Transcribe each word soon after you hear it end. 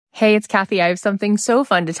Hey, it's Kathy. I have something so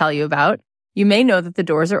fun to tell you about. You may know that the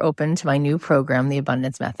doors are open to my new program, The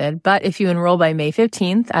Abundance Method, but if you enroll by May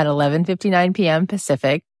 15th at 11:59 p.m.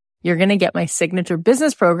 Pacific, you're going to get my signature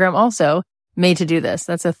business program also, Made to Do This.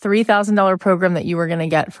 That's a $3,000 program that you are going to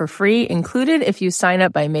get for free, included if you sign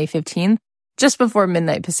up by May 15th, just before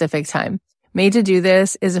midnight Pacific time. Made to Do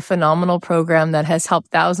This is a phenomenal program that has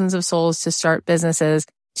helped thousands of souls to start businesses,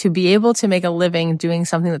 to be able to make a living doing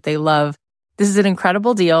something that they love. This is an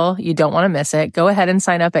incredible deal. You don't want to miss it. Go ahead and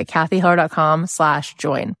sign up at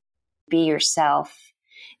kathyheller.com/join. Be yourself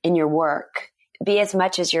in your work. Be as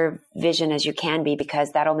much as your vision as you can be,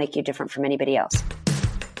 because that'll make you different from anybody else.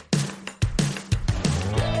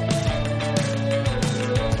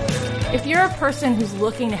 If you're a person who's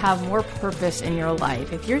looking to have more purpose in your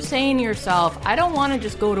life, if you're saying to yourself, I don't want to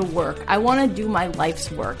just go to work, I want to do my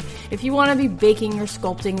life's work. If you want to be baking or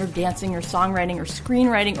sculpting or dancing or songwriting or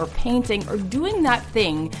screenwriting or painting or doing that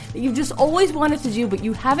thing that you've just always wanted to do, but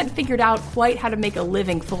you haven't figured out quite how to make a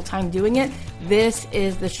living full-time doing it, this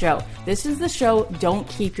is the show. This is the show, Don't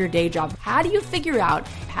Keep Your Day Job. How do you figure out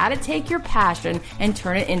how to take your passion and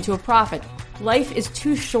turn it into a profit? Life is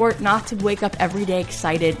too short not to wake up every day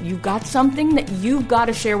excited. You've got something that you've got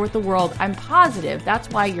to share with the world. I'm positive that's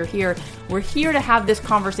why you're here. We're here to have this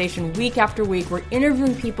conversation week after week. We're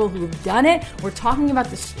interviewing people who've done it. We're talking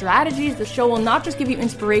about the strategies. The show will not just give you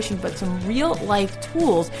inspiration, but some real life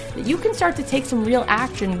tools that you can start to take some real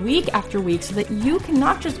action week after week, so that you can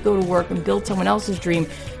not just go to work and build someone else's dream.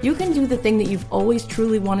 You can do the thing that you've always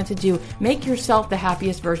truly wanted to do. Make yourself the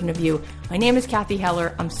happiest version of you. My name is Kathy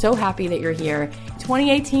Heller. I'm so happy that you're here.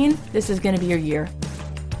 2018, this is going to be your year.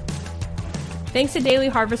 Thanks to Daily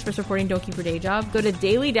Harvest for supporting Don't Keep Your Day Job. Go to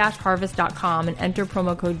daily-harvest.com and enter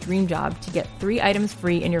promo code DREAMJOB to get 3 items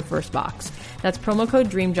free in your first box. That's promo code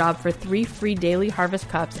DREAMJOB for 3 free Daily Harvest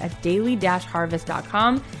cups at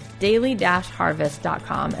daily-harvest.com,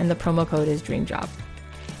 daily-harvest.com, and the promo code is DREAMJOB.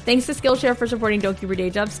 Thanks to Skillshare for supporting Don't Keep Your Day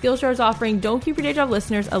Job. Skillshare is offering Don't Keep Your Day Job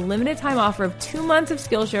listeners a limited time offer of 2 months of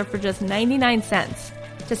Skillshare for just 99 cents.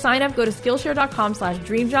 To sign up, go to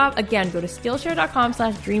Skillshare.com/dreamjob. Again, go to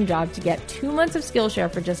Skillshare.com/dreamjob to get 2 months of Skillshare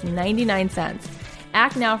for just 99 cents.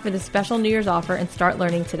 Act now for this special New Year's offer and start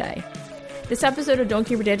learning today. This episode of Don't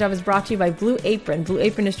Keep Your Day Job is brought to you by Blue Apron. Blue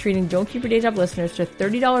Apron is treating Don't Keep Your Day Job listeners to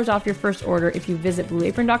 $30 off your first order if you visit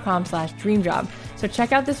blueapron.com/dreamjob. So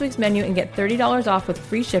check out this week's menu and get $30 off with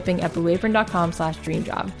free shipping at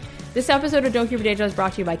blueapron.com/dreamjob. This episode of Don't Keep Your Day Job is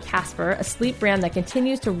brought to you by Casper, a sleep brand that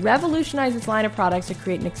continues to revolutionize its line of products to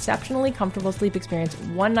create an exceptionally comfortable sleep experience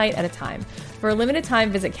one night at a time. For a limited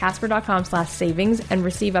time, visit casper.com/savings and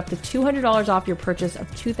receive up to $200 off your purchase of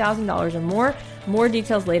 $2,000 or more. More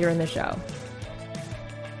details later in the show.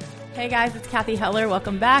 Hey guys, it's Kathy Heller.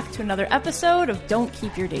 Welcome back to another episode of Don't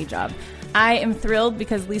Keep Your Day Job. I am thrilled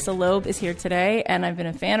because Lisa Loeb is here today, and I've been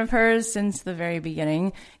a fan of hers since the very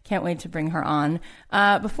beginning. Can't wait to bring her on.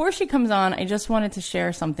 Before she comes on, I just wanted to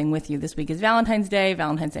share something with you. This week is Valentine's Day.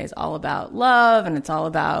 Valentine's Day is all about love, and it's all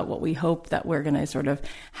about what we hope that we're going to sort of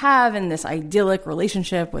have in this idyllic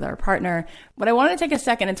relationship with our partner. But I want to take a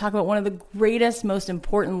second and talk about one of the greatest, most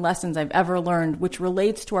important lessons I've ever learned, which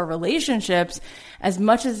relates to our relationships as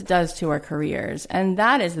much as it does to our careers. And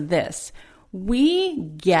that is this. We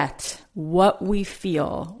get what we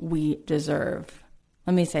feel we deserve.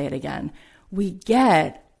 Let me say it again. We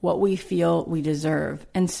get what we feel we deserve.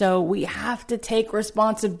 And so we have to take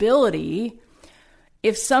responsibility.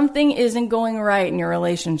 If something isn't going right in your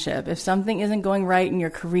relationship, if something isn't going right in your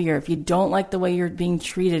career, if you don't like the way you're being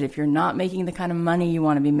treated, if you're not making the kind of money you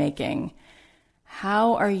want to be making,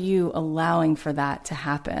 how are you allowing for that to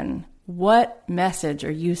happen? What message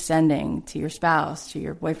are you sending to your spouse, to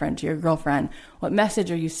your boyfriend, to your girlfriend? What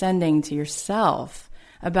message are you sending to yourself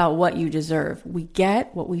about what you deserve? We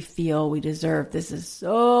get what we feel we deserve. This is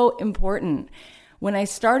so important. When I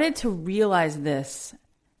started to realize this,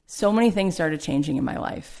 so many things started changing in my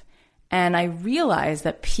life. And I realized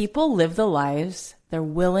that people live the lives they're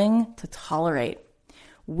willing to tolerate.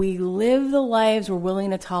 We live the lives we're willing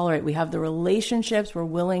to tolerate. We have the relationships we're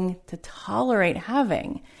willing to tolerate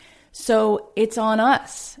having. So it's on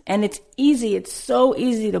us, and it's easy. It's so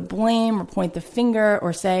easy to blame or point the finger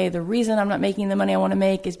or say the reason I'm not making the money I want to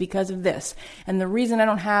make is because of this. And the reason I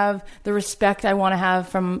don't have the respect I want to have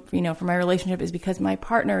from my relationship is because my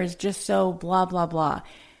partner is just so blah, blah, blah.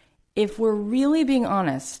 If we're really being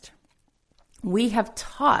honest, we have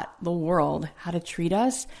taught the world how to treat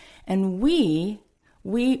us, and we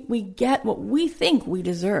get what we think we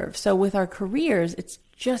deserve. So with our careers, it's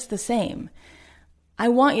just the same. I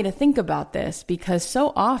want you to think about this, because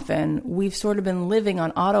so often we've sort of been living on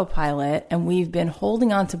autopilot, and we've been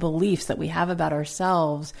holding on to beliefs that we have about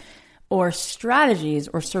ourselves, or strategies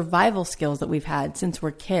or survival skills that we've had since we're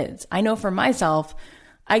kids. I know for myself,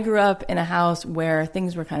 I grew up in a house where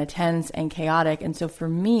things were kind of tense and chaotic. And so for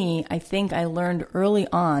me, I think I learned early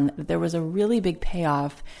on that there was a really big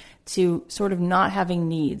payoff to sort of not having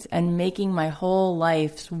needs and making my whole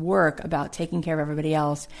life's work about taking care of everybody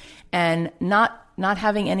else, and not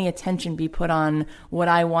having any attention be put on what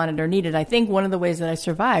I wanted or needed. I think one of the ways that I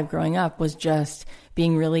survived growing up was just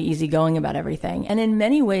being really easygoing about everything. And in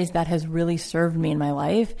many ways that has really served me in my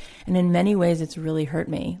life. And in many ways it's really hurt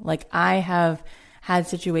me. Like, I have had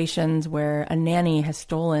situations where a nanny has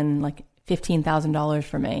stolen like $15,000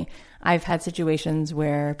 from me. I've had situations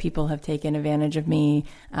where people have taken advantage of me.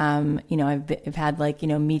 I've had like,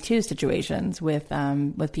 Me Too situations with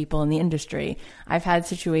people in the industry. I've had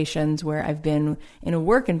situations where I've been in a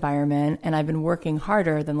work environment and I've been working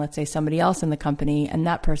harder than, let's say, somebody else in the company, and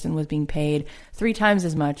that person was being paid 3 times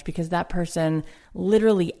as much because that person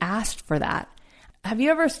literally asked for that. Have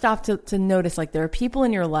you ever stopped to notice, like, there are people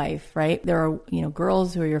in your life, right? There are,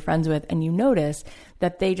 girls who are your friends with, and you notice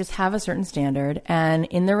that they just have a certain standard, and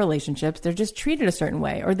in their relationships, they're just treated a certain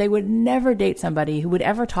way, or they would never date somebody who would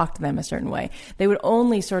ever talk to them a certain way. They would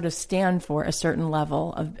only sort of stand for a certain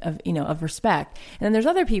level of respect. And then there's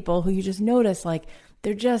other people who you just notice, like,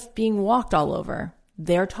 they're just being walked all over.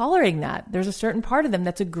 They're tolerating that. There's a certain part of them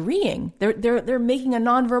that's agreeing. They're making a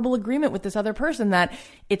nonverbal agreement with this other person that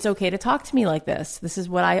it's okay to talk to me like this. This is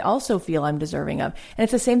what I also feel I'm deserving of. And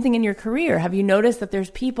it's the same thing in your career. Have you noticed that there's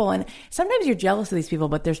people, and sometimes you're jealous of these people,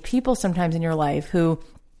 but there's people sometimes in your life who,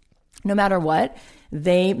 no matter what,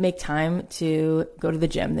 they make time to go to the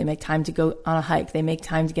gym. They make time to go on a hike. They make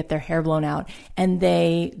time to get their hair blown out, and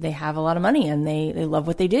they have a lot of money, and they love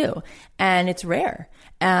what they do. And it's rare.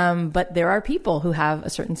 But there are people who have a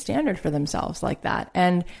certain standard for themselves like that.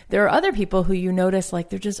 And there are other people who you notice, like,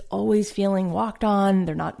 they're just always feeling walked on.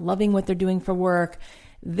 They're not loving what they're doing for work.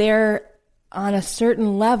 They're on a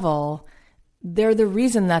certain level. They're the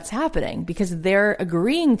reason that's happening, because they're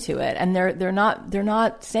agreeing to it, and they're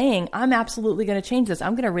not saying, I'm absolutely going to change this.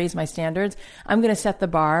 I'm going to raise my standards. I'm going to set the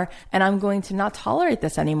bar, and I'm going to not tolerate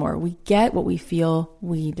this anymore. We get what we feel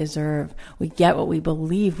we deserve. We get what we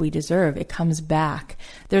believe we deserve. It comes back.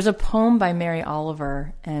 There's a poem by Mary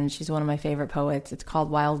Oliver, and she's one of my favorite poets. It's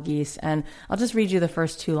called Wild Geese, and I'll just read you the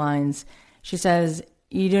first 2 lines. She says,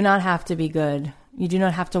 "You do not have to be good. You do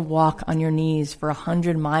not have to walk on your knees for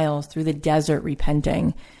 100 miles through the desert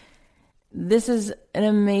repenting." This is an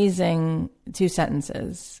amazing 2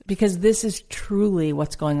 sentences, because this is truly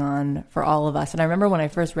what's going on for all of us. And I remember when I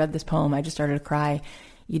first read this poem, I just started to cry.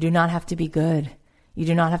 You do not have to be good. You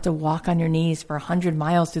do not have to walk on your knees for 100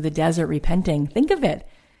 miles through the desert repenting. Think of it.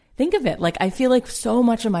 Think of it. Like, I feel like so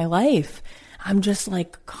much of my life, I'm just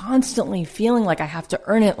like constantly feeling like I have to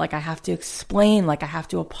earn it, like I have to explain, like I have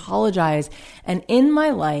to apologize. And in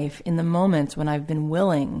my life, in the moments when I've been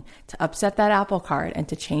willing to upset that apple cart and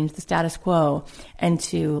to change the status quo and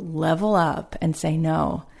to level up and say,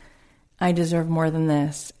 no, I deserve more than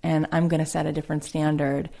this, and I'm going to set a different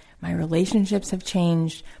standard. My relationships have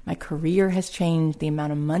changed. My career has changed. The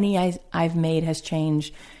amount of money I've made has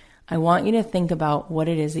changed. I want you to think about what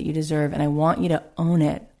it is that you deserve, and I want you to own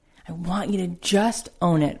it. I want you to just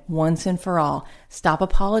own it once and for all. Stop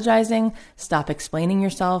apologizing. Stop explaining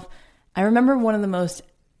yourself. I remember one of the most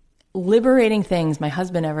liberating things my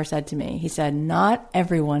husband ever said to me. He said, not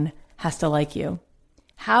everyone has to like you.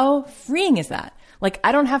 How freeing is that? Like,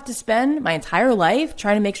 I don't have to spend my entire life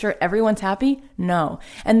trying to make sure everyone's happy. No.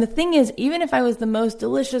 And the thing is, even if I was the most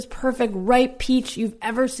delicious, perfect, ripe peach you've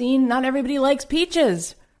ever seen, not everybody likes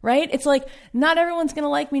peaches, right? It's like, not everyone's going to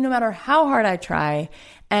like me no matter how hard I try.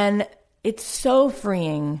 And it's so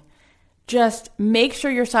freeing. Just make sure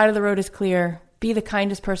your side of the road is clear. Be the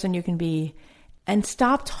kindest person you can be. And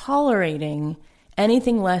stop tolerating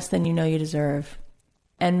anything less than you know you deserve.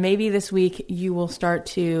 And maybe this week you will start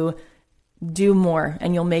to do more,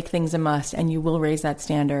 and you'll make things a must, and you will raise that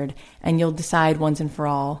standard, and you'll decide once and for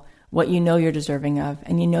all what you know you're deserving of.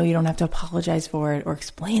 And you know you don't have to apologize for it or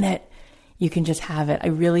explain it. You can just have it. I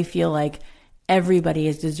really feel like everybody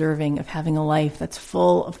is deserving of having a life that's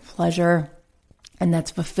full of pleasure and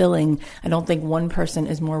that's fulfilling. I don't think one person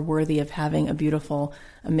is more worthy of having a beautiful,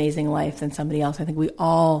 amazing life than somebody else. I think we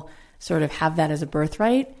all sort of have that as a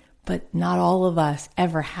birthright, but not all of us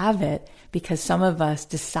ever have it, because some of us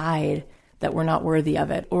decide that we're not worthy of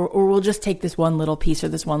it, or we'll just take this one little piece or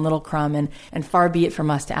this one little crumb, and far be it from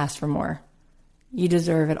us to ask for more. You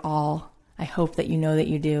deserve it all. I hope that you know that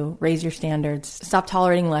you do. Raise your standards. Stop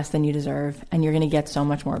tolerating less than you deserve, and you're going to get so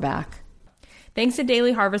much more back. Thanks to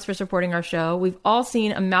Daily Harvest for supporting our show. We've all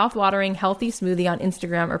seen a mouth-watering healthy smoothie on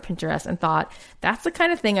Instagram or Pinterest and thought, that's the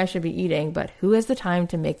kind of thing I should be eating, but who has the time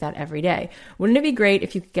to make that every day? Wouldn't it be great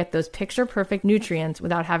if you could get those picture-perfect nutrients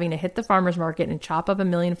without having to hit the farmer's market and chop up a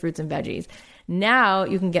million fruits and veggies? Now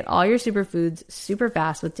you can get all your superfoods super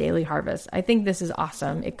fast with Daily Harvest. I think this is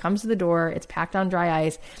awesome. It comes to the door. It's packed on dry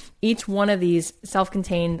ice. Each one of these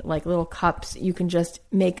self-contained like little cups you can just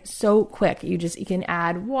make so quick. You can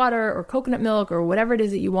add water or coconut milk or whatever it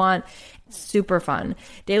is that you want. It's super fun.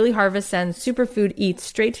 Daily Harvest sends superfood eats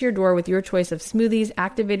straight to your door with your choice of smoothies,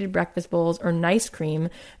 activated breakfast bowls, or nice cream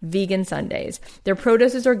vegan sundaes. Their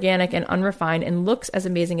produce is organic and unrefined and looks as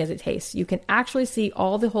amazing as it tastes. You can actually see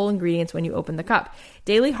all the whole ingredients when you open the cup.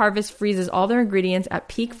 Daily Harvest freezes all their ingredients at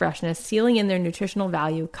peak freshness, sealing in their nutritional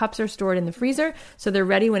value. Cups are stored in the freezer, so they're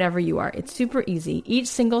ready whenever you are. It's super easy. Each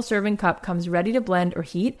single serving cup comes ready to blend or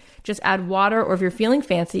heat. Just add water, or if you're feeling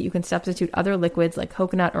fancy, you can substitute other liquids like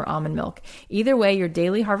coconut or almond milk. Either way, your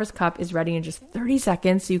Daily Harvest cup is ready in just 30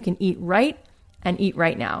 seconds, so you can eat right and eat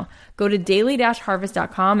right now. Go to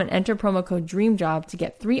daily-harvest.com and enter promo code DREAMJOB to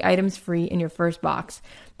get 3 items free in your first box.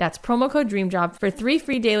 That's promo code DREAMJOB for 3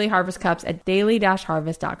 free Daily Harvest cups at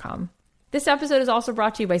daily-harvest.com. This episode is also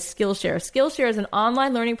brought to you by Skillshare. Skillshare is an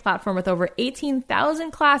online learning platform with over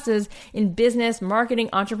 18,000 classes in business, marketing,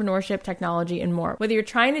 entrepreneurship, technology, and more. Whether you're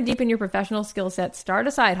trying to deepen your professional skill set, start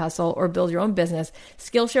a side hustle, or build your own business,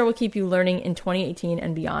 Skillshare will keep you learning in 2018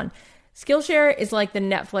 and beyond. Skillshare is like the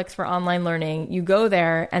Netflix for online learning. You go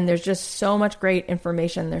there and there's just so much great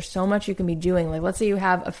information. There's so much you can be doing. Like, let's say you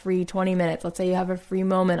have a free 20 minutes. Let's say you have a free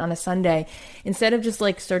moment on a Sunday. Instead of just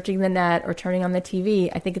like searching the net or turning on the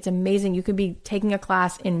TV, I think it's amazing. You could be taking a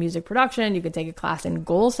class in music production. You could take a class in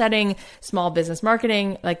goal setting, small business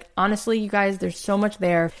marketing. Like, honestly, you guys, there's so much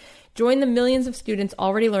there. Join the millions of students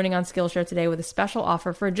already learning on Skillshare today with a special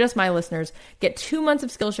offer for just my listeners. Get 2 months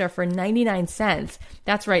of Skillshare for 99 cents.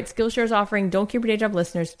 That's right. Skillshare is offering Don't Keep Your Day Job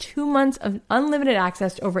listeners 2 months of unlimited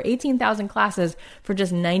access to over 18,000 classes for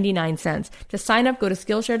just 99 cents. To sign up, go to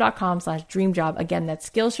Skillshare.com/dreamjob. Again, that's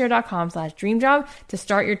Skillshare.com/dreamjob to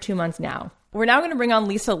start your 2 months now. We're now going to bring on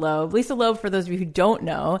Lisa Loeb. Lisa Loeb, for those of you who don't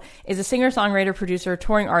know, is a singer-songwriter, producer,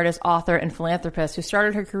 touring artist, author, and philanthropist who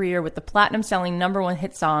started her career with the platinum-selling #1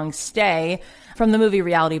 hit song, Stay, from the movie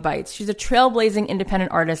Reality Bites. She's a trailblazing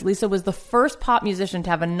independent artist. Lisa was the first pop musician to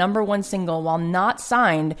have a #1 single while not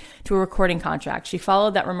signed to a recording contract. She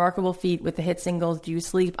followed that remarkable feat with the hit singles Do You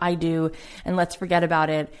Sleep, I Do, and Let's Forget About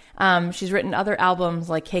It. She's written other albums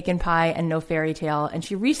like Cake and Pie and No Fairy Tale, and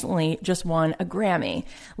she recently just won a Grammy.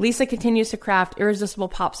 Lisa continues to craft irresistible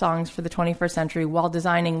pop songs for the 21st century while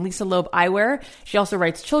designing Lisa Loeb eyewear. She also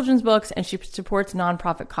writes children's books, and she supports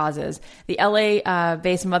nonprofit causes. The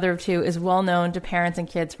LA-based mother of 2 is well known to parents and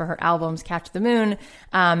kids for her albums Catch the Moon,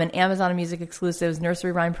 and Amazon Music exclusives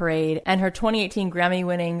Nursery Rhyme Parade, and her 2018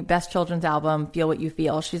 Grammy-winning Best Children's Album, Feel What You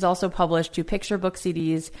Feel. She's also published 2 picture book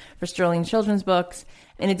CDs for Sterling Children's Books.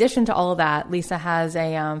 In addition to all of that, Lisa has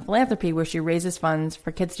a philanthropy where she raises funds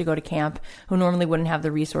for kids to go to camp who normally wouldn't have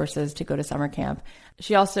the resources to go to summer camp.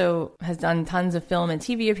 She also has done tons of film and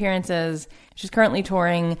TV appearances. She's currently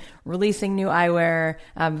touring, releasing new eyewear,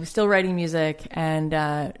 still writing music,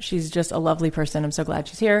 and she's just a lovely person. I'm so glad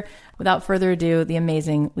she's here. Without further ado, the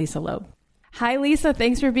amazing Lisa Loeb. Hi, Lisa.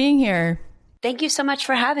 Thanks for being here. Thank you so much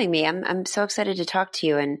for having me. I'm so excited to talk to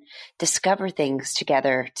you and discover things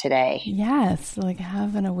together today. Yes, like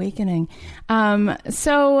have an awakening.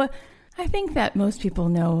 So I think that most people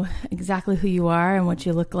know exactly who you are and what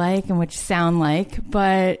you look like and what you sound like.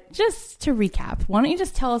 But just to recap, why don't you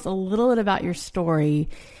just tell us a little bit about your story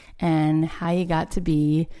and how you got to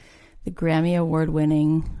be the Grammy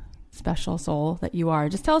Award-winning special soul that you are.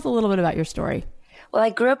 Just tell us a little bit about your story. Well, I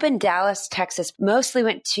grew up in Dallas, Texas, mostly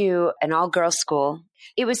went to an all-girls school.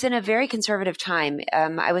 It was in a very conservative time.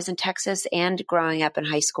 I was in Texas and growing up in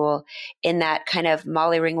high school in that kind of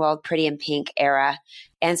Molly Ringwald, Pretty in Pink era.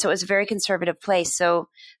 And so it was a very conservative place. So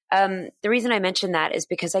the reason I mention that is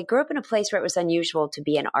because I grew up in a place where it was unusual to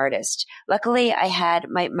be an artist. Luckily, I had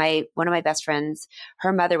one of my best friends,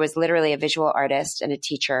 her mother was literally a visual artist and a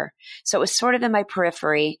teacher. So it was sort of in my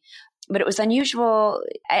periphery. But it was unusual.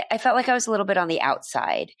 I felt like I was a little bit on the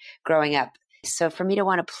outside growing up. So for me to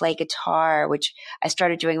want to play guitar, which I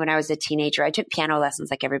started doing when I was a teenager, I took piano lessons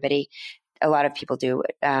like everybody. a lot of people do.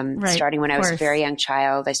 Right, Starting when I was a course. very young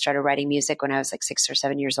child, I started writing music when I was like 6 or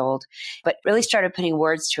 7 years old, but really started putting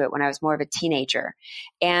words to it when I was more of a teenager.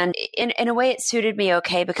 And in a way it suited me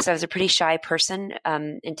okay because I was a pretty shy person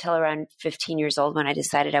until around 15 years old when I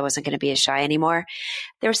decided I wasn't going to be as shy anymore.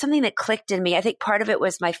 There was something that clicked in me. I think part of it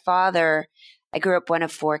was my father. I grew up one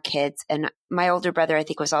of 4 kids, and my older brother, I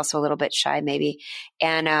think, was also a little bit shy maybe.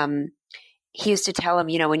 And he used to tell him,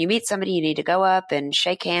 you know, when you meet somebody, you need to go up and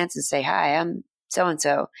shake hands and say, hi, I'm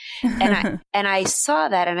so-and-so. And I saw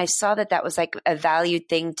that, and I saw that that was like a valued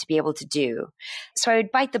thing to be able to do. So I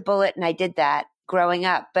would bite the bullet, and I did that growing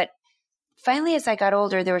up. But finally, as I got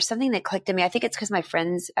older, there was something that clicked in me. I think it's because my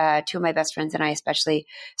friends, 2 of my best friends and I especially,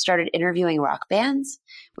 started interviewing rock bands.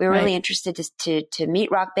 We were really interested to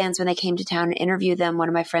meet rock bands when they came to town and interview them. One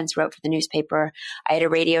of my friends wrote for the newspaper. I had a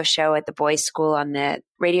radio show at the boys' school on the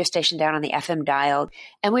radio station down on the FM dial.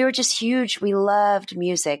 And we were just huge. We loved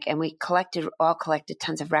music, and we all collected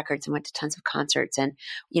tons of records and went to tons of concerts. And,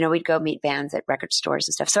 you know, we'd go meet bands at record stores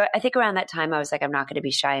and stuff. So I think around that time I was like, I'm not going to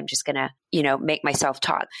be shy. I'm just going to, you know, make myself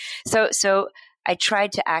talk. So I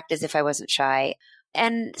tried to act as if I wasn't shy,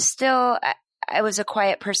 and still I was a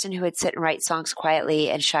quiet person who would sit and write songs quietly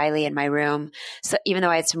and shyly in my room. So even though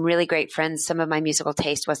I had some really great friends, some of my musical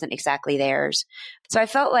taste wasn't exactly theirs. So I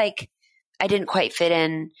felt like I didn't quite fit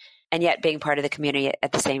in, and yet being part of the community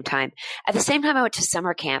at the same time. At the same time, I went to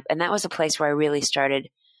summer camp, and that was a place where I really started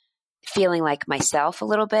feeling like myself a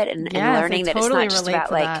little bit and learning that totally it's not just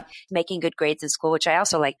about like making good grades in school, which I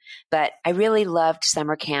also like, but I really loved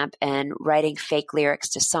summer camp and writing fake lyrics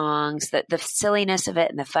to songs, the silliness of it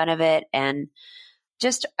and the fun of it. And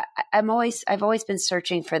just, I've always been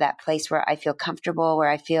searching for that place where I feel comfortable, where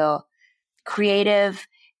I feel creative.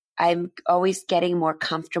 I'm always getting more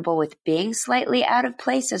comfortable with being slightly out of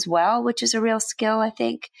place as well, which is a real skill, I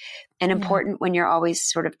think, and important when you're always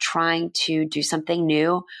sort of trying to do something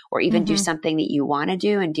new or even do something that you want to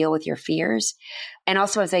do and deal with your fears. And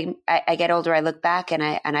also as I get older, I look back and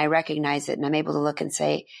I recognize it, and I'm able to look and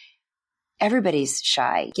say, everybody's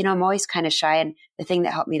shy. You know, I'm always kind of shy. And the thing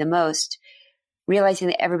that helped me the most, realizing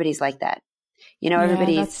that everybody's like that. You know,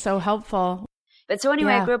 everybody's. That's so helpful. But so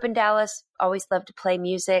anyway, I grew up in Dallas, always loved to play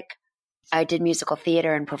music. I did musical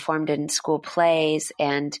theater and performed in school plays.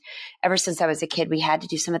 And ever since I was a kid, we had to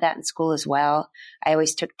do some of that in school as well. I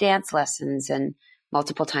always took dance lessons and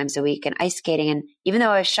multiple times a week and ice skating. And even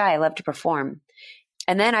though I was shy, I loved to perform.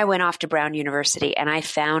 And then I went off to Brown University and I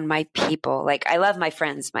found my people. Like, I love my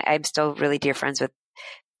friends. I'm still really dear friends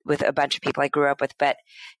with a bunch of people I grew up with, but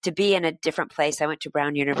to be in a different place, I went to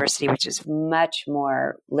Brown University, which is much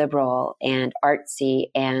more liberal and artsy.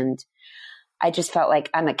 And I just felt like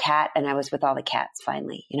I'm a cat, and I was with all the cats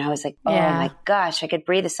finally. You know, I was like, oh my gosh, I could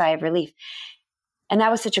breathe a sigh of relief. And that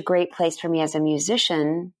was such a great place for me as a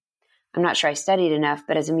musician. I'm not sure I studied enough,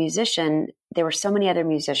 but as a musician, there were so many other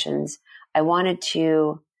musicians. I wanted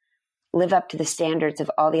to live up to the standards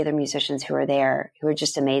of all the other musicians who are there, who are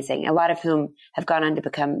just amazing. A lot of whom have gone on to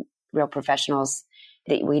become real professionals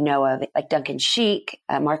that we know of, like Duncan Sheik,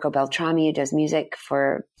 Marco Beltrami, who does music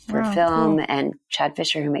for film, cool. And Chad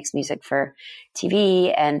Fisher, who makes music for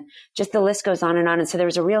TV, and just the list goes on. And so there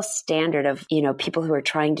was a real standard of, you know, people who are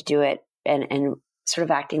trying to do it and sort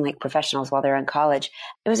of acting like professionals while they're in college.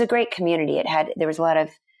 It was a great community. There was a lot of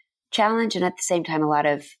challenge and at the same time, a lot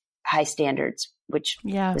of high standards, which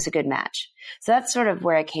was a good match. So that's sort of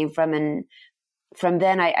where I came from. And from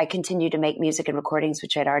then I continued to make music and recordings,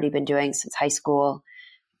 which I'd already been doing since high school,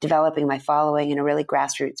 developing my following in a really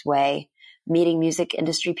grassroots way, meeting music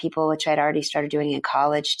industry people, which I'd already started doing in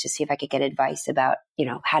college to see if I could get advice about, you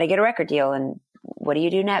know, how to get a record deal and what do you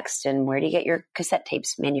do next and where do you get your cassette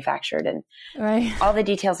tapes manufactured and all the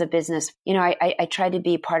details of business. You know, I tried to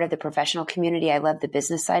be part of the professional community. I love the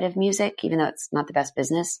business side of music, even though it's not the best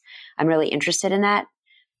business. I'm really interested in that.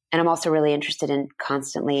 And I'm also really interested in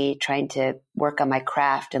constantly trying to work on my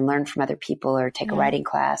craft and learn from other people or take a writing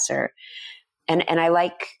class and I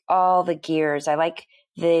like all the gears. I like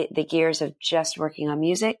the gears of just working on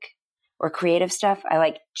music or creative stuff. I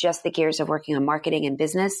like just the gears of working on marketing and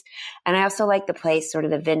business. And I also like the place, sort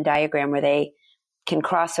of the Venn diagram, where they can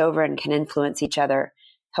cross over and can influence each other,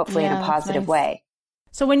 hopefully in a positive way.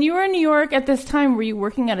 So when you were in New York at this time, were you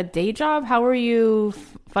working at a day job? How were you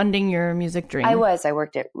funding your music dream? I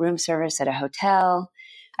worked at room service at a hotel.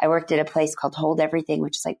 I worked at a place called Hold Everything,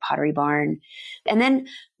 which is like Pottery Barn. And then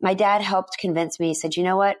my dad helped convince me. He said, you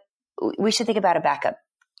know what? We should think about a backup.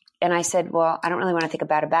 And I said, well, I don't really want to think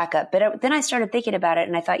about a backup. But then I started thinking about it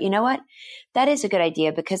and I thought, you know what? That is a good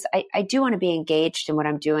idea because I do want to be engaged in what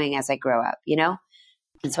I'm doing as I grow up, you know?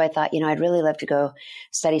 And so I thought, you know, I'd really love to go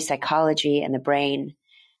study psychology and the brain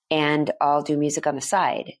and I'll do music on the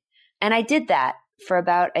side. And I did that for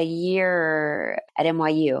about a year at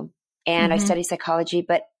NYU, and I studied psychology,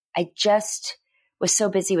 but I just was so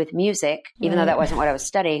busy with music, even though that wasn't what I was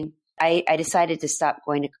studying. I decided to stop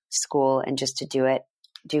going to school and just to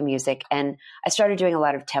do music. And I started doing a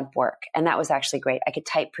lot of temp work, and that was actually great. I could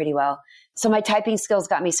type pretty well. So my typing skills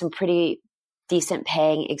got me some pretty decent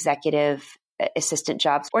paying executive assistant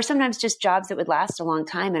jobs, or sometimes just jobs that would last a long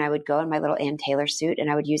time. And I would go in my little Ann Taylor suit and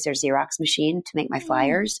I would use their Xerox machine to make my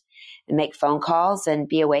flyers and make phone calls and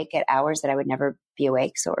be awake at hours that I would never be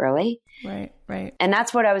awake so early. Right, right. And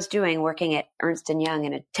that's what I was doing, working at Ernst & Young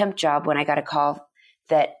in a temp job, when I got a call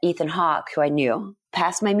that Ethan Hawke, who I knew,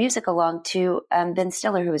 passed my music along to Ben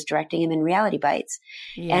Stiller, who was directing him in Reality Bites.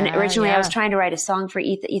 And originally I was trying to write a song for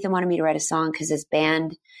Ethan. Ethan wanted me to write a song because his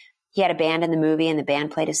band, he had a band in the movie and the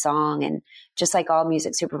band played a song. And just like all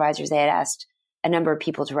music supervisors, they had asked a number of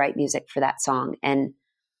people to write music for that song. And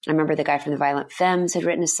I remember the guy from the Violent Femmes had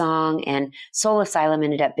written a song, and Soul Asylum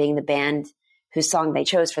ended up being the band whose song they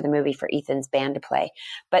chose for the movie for Ethan's band to play.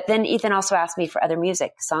 But then Ethan also asked me for other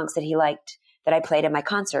music, songs that he liked that I played at my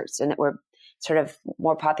concerts and that were sort of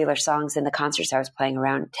more popular songs in the concerts I was playing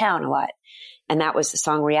around town a lot. And that was the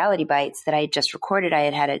song Reality Bites that I had just recorded.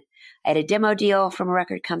 I had a demo deal from a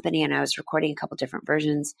record company, and I was recording a couple different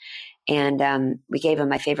versions. And we gave him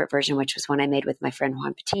my favorite version, which was one I made with my friend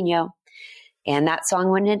Juan Patino. And that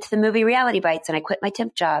song went into the movie Reality Bites, and I quit my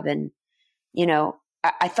temp job. And, you know,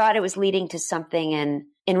 I thought it was leading to something. And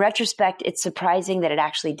in retrospect, it's surprising that it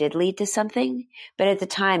actually did lead to something. But at the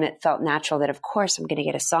time, it felt natural that, of course, I'm going to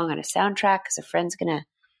get a song on a soundtrack because a friend's going to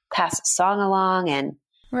pass a song along. And,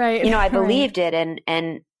 right, you know, I believed it.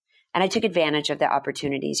 And I took advantage of the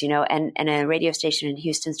opportunities, you know, and a radio station in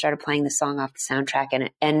Houston started playing the song off the soundtrack.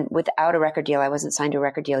 And without a record deal, I wasn't signed to a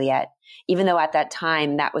record deal yet, even though at that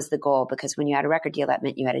time that was the goal, because when you had a record deal, that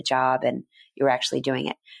meant you had a job and you were actually doing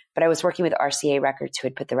it. But I was working with RCA Records, who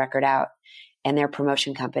had put the record out, and their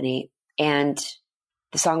promotion company. And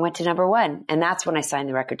the song went to number one. And that's when I signed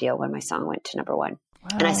the record deal, when my song went to number one.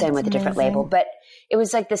 Wow, and I signed with a different label. But it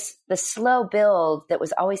was like the slow build that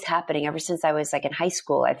was always happening ever since I was like in high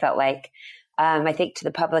school. I felt like, I think to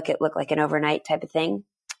the public, it looked like an overnight type of thing.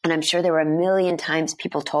 And I'm sure there were a million times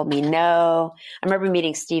people told me no. I remember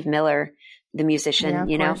meeting Steve Miller, the musician,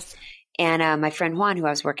 you know, and my friend Juan, who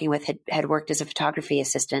I was working with, had worked as a photography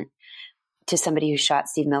assistant to somebody who shot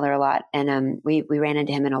Steve Miller a lot. And we ran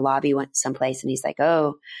into him in a lobby, went someplace, and he's like,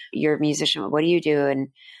 "Oh, you're a musician. What do you do?" And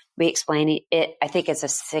we explained it. I think it's a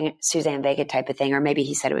Suzanne Vega type of thing, or maybe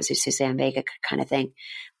he said it was a Suzanne Vega kind of thing.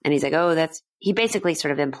 And he's like, "Oh, he basically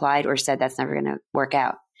sort of implied or said that's never going to work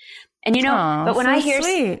out." And, you know, but when I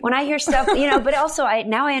hear stuff, you know, but also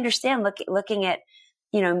now I understand looking at,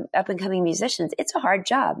 you know, up and coming musicians, it's a hard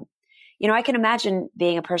job. You know, I can imagine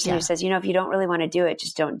being a person who says, you know, if you don't really want to do it,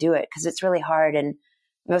 just don't do it, because it's really hard. And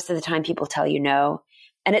most of the time people tell you no.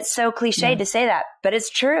 And it's so cliche to say that, but it's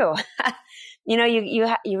true. You know,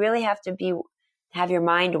 you really have to have your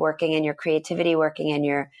mind working and your creativity working and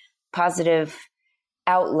your positive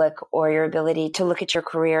outlook, or your ability to look at your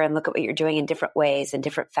career and look at what you're doing in different ways and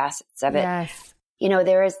different facets of it. Yes. You know,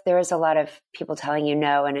 there is a lot of people telling you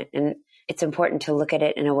no, and it's important to look at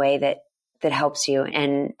it in a way that helps you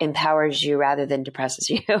and empowers you rather than depresses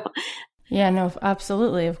you. Yeah, no,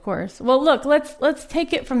 absolutely. Of course. Well, look, let's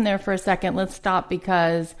take it from there for a second. Let's stop,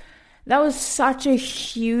 because that was such a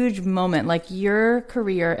huge moment. Like, your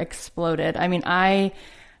career exploded. I mean, I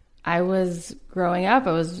was growing up,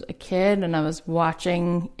 I was a kid, and I was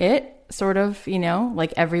watching it sort of, you know,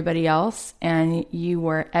 like everybody else. And you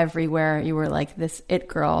were everywhere. You were like this it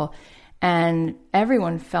girl. And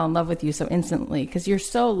everyone fell in love with you so instantly because you're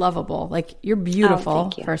so lovable. Like, you're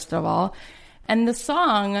beautiful, first of all. And the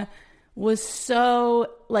song was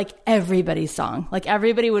so like everybody's song. Like,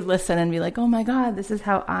 everybody would listen and be like, oh my God, this is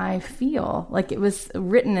how I feel. Like, it was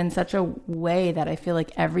written in such a way that I feel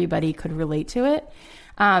like everybody could relate to it.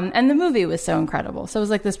 And the movie was so incredible. So it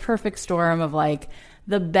was like this perfect storm of like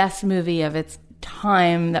the best movie of its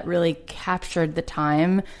time that really captured the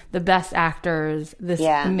time, the best actors, this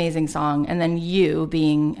amazing song, and then you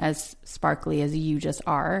being as sparkly as you just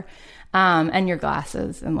are, and your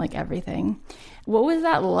glasses and like everything. What was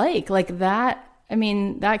that like? Like that, I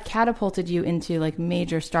mean, that catapulted you into like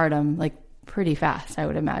major stardom, like pretty fast, I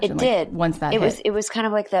would imagine. It did. Once that it was kind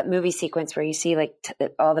of like that movie sequence where you see like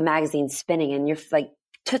all the magazines spinning and you're like,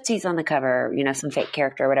 Tootsie's on the cover, you know, some fake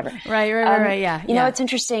character or whatever. Right. Yeah. You know, it's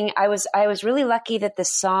interesting. I was really lucky that the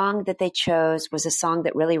song that they chose was a song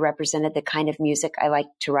that really represented the kind of music I like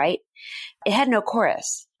to write. It had no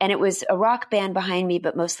chorus, and it was a rock band behind me,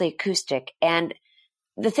 but mostly acoustic. And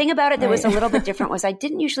The thing about it that was a little bit different was I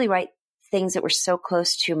didn't usually write things that were so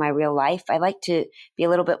close to my real life. I like to be a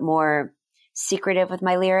little bit more secretive with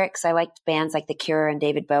my lyrics. I liked bands like The Cure and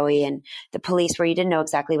David Bowie and The Police, where you didn't know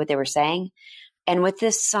exactly what they were saying. And with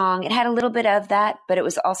this song, it had a little bit of that, but it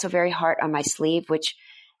was also very heart on my sleeve, which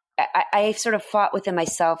I sort of fought within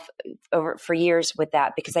myself for years with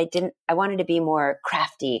that, because I wanted to be more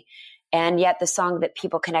crafty. And yet the song that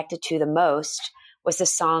people connected to the most was the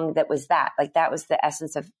song that was that. Like, that was the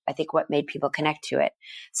essence of, I think, what made people connect to it.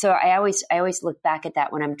 So I always look back at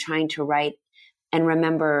that when I'm trying to write and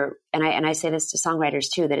remember, and I say this to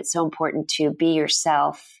songwriters too, that it's so important to be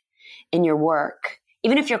yourself in your work.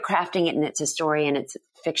 Even if you're crafting it and it's a story and it's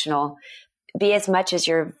fictional, be as much as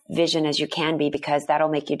your vision as you can be, because that'll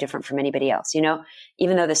make you different from anybody else,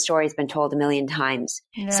 even though the story's been told a million times.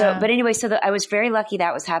 Yeah. So, but anyway, I was very lucky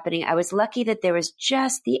that was happening. I was lucky that there was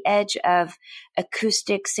just the edge of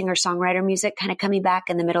acoustic singer-songwriter music kind of coming back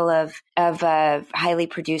in the middle of highly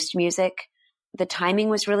produced music. The timing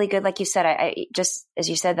was really good. Like you said, I just, as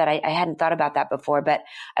you said that, I hadn't thought about that before, but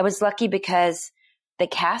I was lucky because the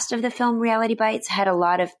cast of the film Reality Bites had a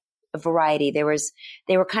lot of variety. They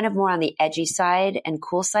were kind of more on the edgy side and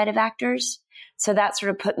cool side of actors. So that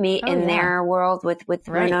sort of put me in their world with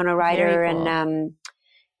Winona Ryder cool. and,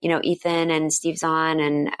 Ethan and Steve Zahn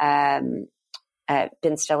and,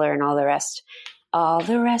 Ben Stiller and all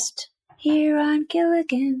the rest here on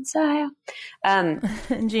Gilligan's Isle.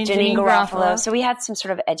 Janine Garofalo. So we had some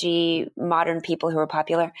sort of edgy modern people who were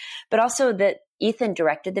popular, but also that Ethan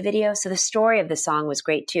directed the video. So the story of the song was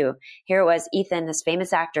great too. Here it was Ethan, this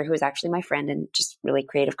famous actor who was actually my friend and just really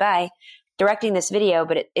creative guy, directing this video,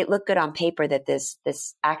 but it looked good on paper that this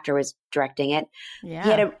actor was directing it. Yeah. He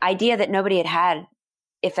had an idea that nobody had,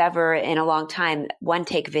 if ever, in a long time, one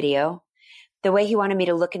take video. The way he wanted me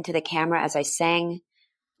to look into the camera as I sang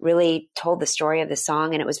really told the story of the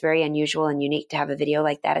song. And it was very unusual and unique to have a video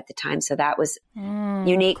like that at the time. So that was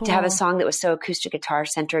unique cool. to have a song that was so acoustic guitar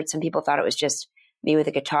centered. Some people thought it was just me with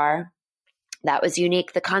a guitar. That was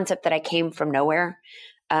unique. The concept that I came from nowhere,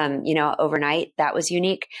 overnight, that was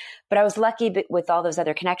unique. But I was lucky with all those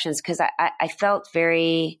other connections, because I felt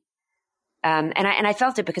very, and I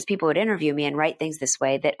felt it because people would interview me and write things this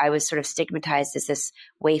way, that I was sort of stigmatized as this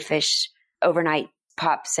waifish overnight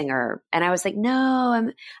pop singer. And I was like,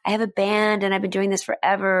 no, I have a band and I've been doing this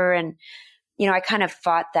forever. And, I kind of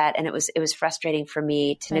fought that, and it was frustrating for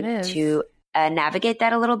me to navigate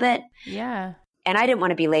that a little bit. Yeah. And I didn't want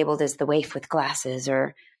to be labeled as the waif with glasses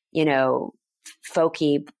or,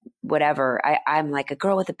 folky, whatever. I'm like a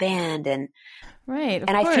girl with a band. And, right.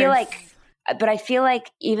 And I feel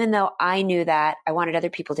like even though I knew that, I wanted other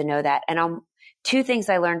people to know that. And two things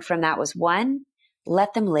I learned from that was, one,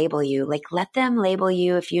 let them label you. Like, let them label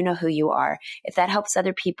you if you know who you are. If that helps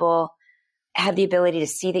other people have the ability to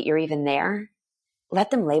see that you're even there,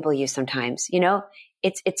 let them label you sometimes,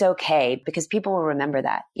 It's okay, because people will remember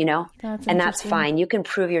that, and that's fine. You can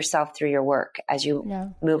prove yourself through your work as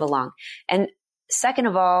you move along. And second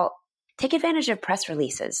of all, take advantage of press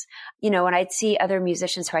releases. When I'd see other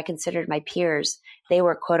musicians who I considered my peers, they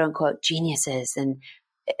were quote unquote geniuses and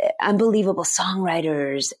unbelievable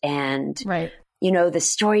songwriters and, the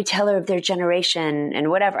storyteller of their generation and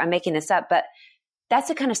whatever. I'm making this up, but that's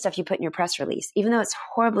the kind of stuff you put in your press release, even though it's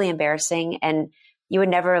horribly embarrassing and you would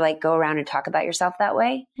never go around and talk about yourself that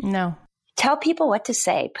way. No. Tell people what to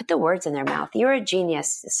say. Put the words in their mouth. You're a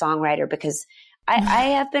genius songwriter, because I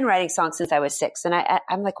have been writing songs since I was 6. And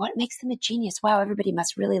I'm like, what makes them a genius? Wow, everybody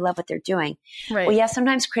must really love what they're doing. Right. Well, yeah,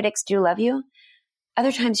 sometimes critics do love you.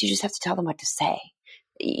 Other times you just have to tell them what to say.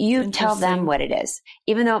 You tell them what it is.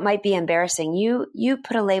 Even though it might be embarrassing, you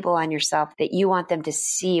put a label on yourself that you want them to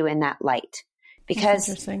see you in that light.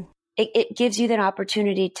 Because it gives you that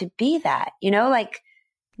opportunity to be that,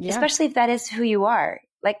 especially if that is who you are.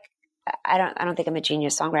 Like, I don't think I'm a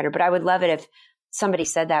genius songwriter, but I would love it if somebody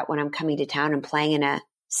said that when I'm coming to town and playing in a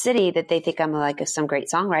city, that they think I'm some great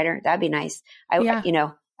songwriter. That'd be nice. I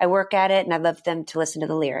work at it and I'd love them to listen to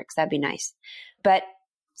the lyrics. That'd be nice. But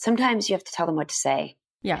sometimes you have to tell them what to say.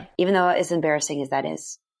 Yeah. Even though as embarrassing as that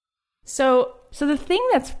is. So the thing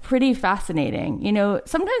that's pretty fascinating,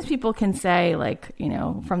 sometimes people can say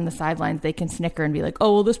from the sidelines, they can snicker and be like,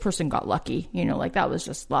 oh, well, this person got lucky, that was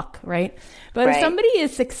just luck, right? But if somebody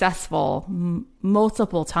is successful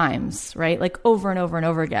multiple times, right? Over and over and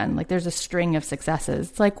over again, there's a string of successes.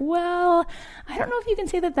 It's well, I don't know if you can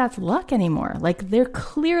say that that's luck anymore. There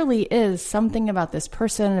clearly is something about this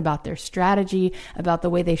person, about their strategy, about the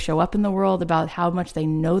way they show up in the world, about how much they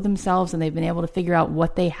know themselves and they've been able to figure out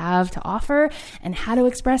what they have to offer and how to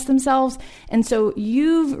express themselves. And so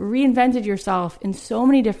you've reinvented yourself in so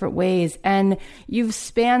many different ways, and you've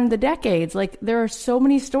spanned the decades. Like, there are so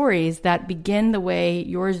many stories that begin the way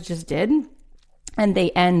yours just did, and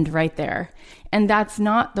they end right there. And that's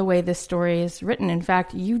not the way this story is written. In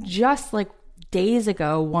fact, you just days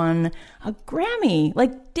ago won a Grammy,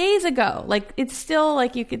 days ago. It's still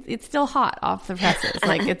it's still hot off the presses.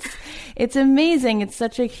 It's amazing. It's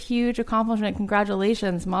such a huge accomplishment.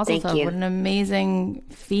 Congratulations, Mazel Thank Tov. you. What an amazing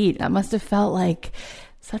feat. That must have felt like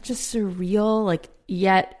such a surreal,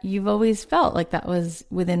 yet you've always felt like that was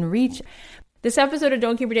within reach. This episode of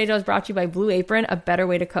Don't Keep Your Day Job is brought to you by Blue Apron, a better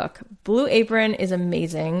way to cook. Blue Apron is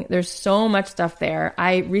amazing. There's so much stuff there.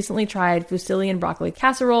 I recently tried fusilli and broccoli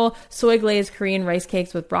casserole, soy glazed Korean rice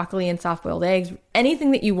cakes with broccoli and soft-boiled eggs,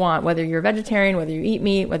 anything that you want, whether you're a vegetarian, whether you eat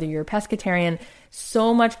meat, whether you're a pescatarian.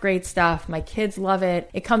 So much great stuff. My kids love it.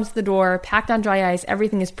 It comes to the door, packed on dry ice.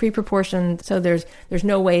 Everything is pre-proportioned, so there's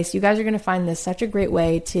no waste. You guys are going to find this such a great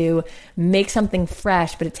way to make something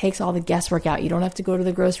fresh, but it takes all the guesswork out. You don't have to go to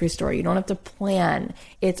the grocery store. You don't have to plan.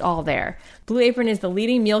 It's all there. Blue Apron is the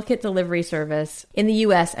leading meal kit delivery service in the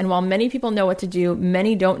U.S., and while many people know what to do,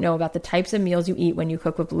 many don't know about the types of meals you eat when you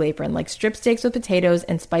cook with Blue Apron, like strip steaks with potatoes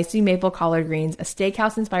and spicy maple collard greens, a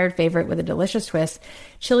steakhouse-inspired favorite with a delicious twist,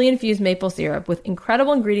 chili-infused maple syrup. With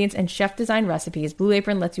incredible ingredients and chef-designed recipes, Blue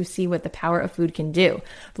Apron lets you see what the power of food can do.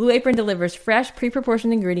 Blue Apron delivers fresh,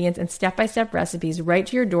 pre-proportioned ingredients and step-by-step recipes right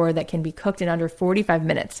to your door that can be cooked in under 45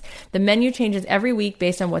 minutes. The menu changes every week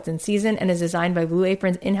based on what's in season and is designed by Blue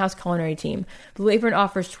Apron's in-house culinary team. Blue Apron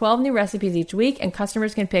offers 12 new recipes each week, and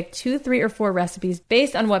customers can pick 2, 3, or 4 recipes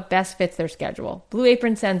based on what best fits their schedule. Blue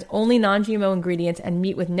Apron sends only non-GMO ingredients and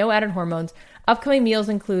meat with no added hormones. Upcoming meals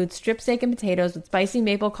include strip steak and potatoes with spicy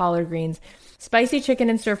maple collard greens, spicy chicken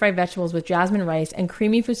and stir-fried vegetables with jasmine rice, and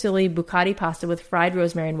creamy fusilli bucati pasta with fried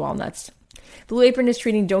rosemary and walnuts. Blue Apron is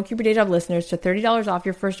treating Don't Keep Your Day Job listeners to $30 off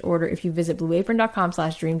your first order if you visit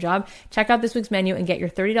blueapron.com/dreamjob. Check out this week's menu and get your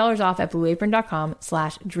 $30 off at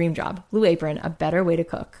blueapron.com/dreamjob. Blue Apron, a better way to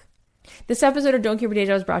cook. This episode of Don't Keep Your Day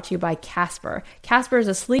Job is brought to you by Casper. Casper is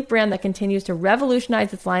a sleep brand that continues to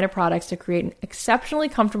revolutionize its line of products to create an exceptionally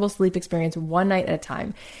comfortable sleep experience one night at a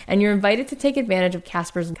time. And you're invited to take advantage of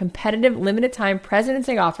Casper's competitive limited-time President's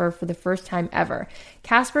Day offer for the first time ever.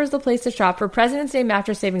 Casper is the place to shop for President's Day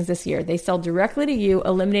mattress savings this year. They sell directly to you,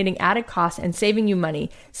 eliminating added costs and saving you money.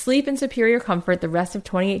 Sleep in superior comfort the rest of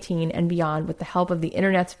 2018 and beyond with the help of the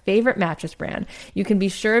internet's favorite mattress brand. You can be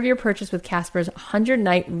sure of your purchase with Casper's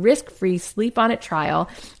 100-night risk-free sleep on it trial,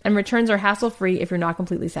 and returns are hassle-free if you're not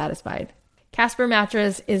completely satisfied. Casper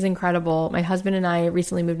mattress is incredible. My husband and I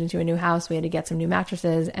recently moved into a new house. We had to get some new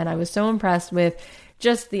mattresses, and I was so impressed with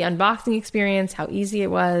just the unboxing experience, how easy it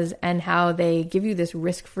was, and how they give you this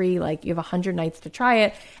risk-free, you have 100 nights to try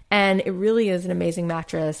it. And it really is an amazing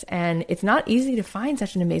mattress. And it's not easy to find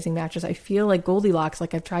such an amazing mattress. I feel like Goldilocks,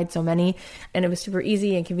 I've tried so many, and it was super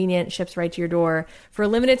easy and convenient, ships right to your door. For a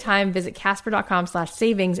limited time, visit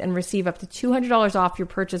casper.com/savings and receive up to $200 off your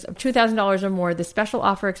purchase of $2,000 or more. This special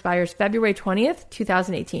offer expires February 20th,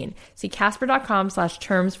 2018. See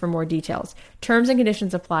casper.com/terms for more details. Terms and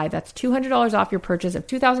conditions apply. That's $200 off your purchase of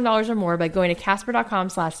 $2,000 or more by going to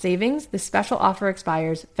casper.com/savings. This special offer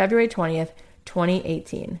expires February 20th,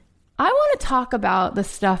 2018. I want to talk about the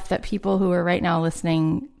stuff that people who are right now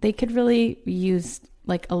listening, they could really use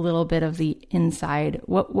a little bit of the inside.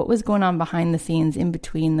 What was going on behind the scenes in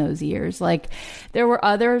between those years? There were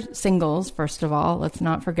other singles, first of all, let's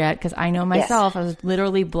not forget, because I know myself, yes. I was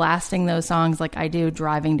literally blasting those songs like I do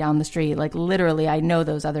driving down the street. Literally, I know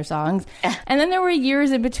those other songs. And then there were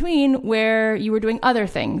years in between where you were doing other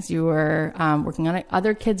things. You were working on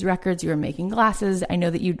other kids' records. You were making glasses. I know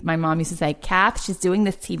that my mom used to say, Kath, she's doing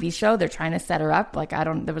this TV show. They're trying to set her up.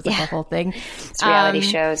 There was a whole thing. It's reality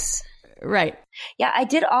shows. Right. Yeah, I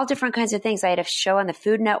did all different kinds of things. I had a show on the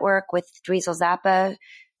Food Network with Dweezil Zappa.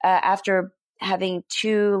 After having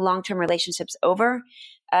 2 long-term relationships over,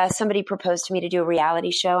 somebody proposed to me to do a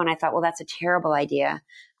reality show, and I thought, well, that's a terrible idea.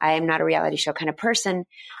 I am not a reality show kind of person.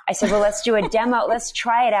 I said, well, let's do a demo. Let's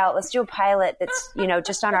try it out. Let's do a pilot that's,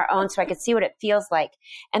 just on our own so I could see what it feels like.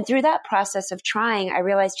 And through that process of trying, I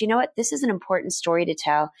realized, you know what? This is an important story to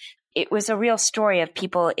tell. It was a real story of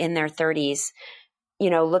people in their 30s,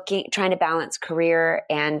 trying to balance career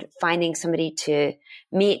and finding somebody to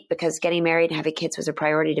meet because getting married and having kids was a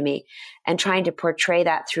priority to me, and trying to portray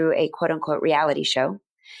that through a quote unquote reality show.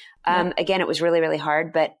 Again, it was really, really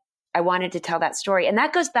hard, but I wanted to tell that story. And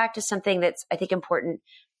that goes back to something that's, I think, important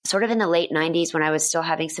sort of in the late 90s when I was still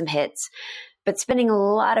having some hits, but spending a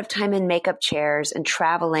lot of time in makeup chairs and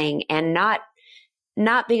traveling and not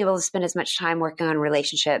being able to spend as much time working on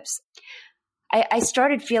relationships. I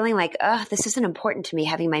started feeling like, this isn't important to me,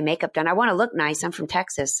 having my makeup done. I want to look nice. I'm from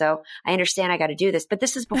Texas, so I understand I got to do this. But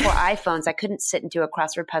this is before iPhones. I couldn't sit and do a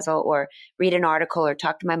crossword puzzle or read an article or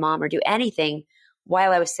talk to my mom or do anything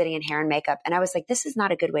while I was sitting in hair and makeup. And I was like, this is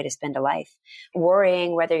not a good way to spend a life.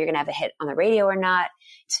 Worrying whether you're going to have a hit on the radio or not,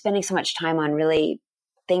 spending so much time on really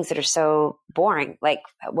things that are so boring, like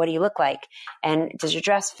what do you look like? And does your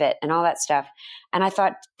dress fit? And all that stuff. And I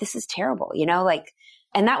thought, this is terrible,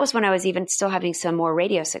 and that was when I was even still having some more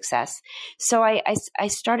radio success. So I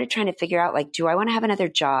started trying to figure out, do I want to have another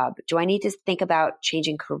job? Do I need to think about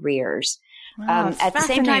changing careers? Wow, at the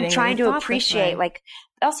same time, trying to appreciate,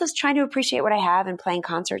 also trying to appreciate what I have and playing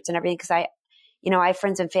concerts and everything. Cause I have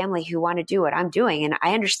friends and family who want to do what I'm doing. And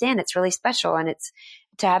I understand it's really special. And it's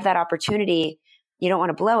to have that opportunity. You don't want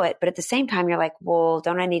to blow it. But at the same time, you're like, well,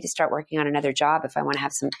 don't I need to start working on another job if I want to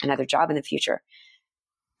have another job in the future?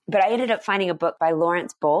 But I ended up finding a book by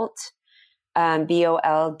Lawrence Bolt,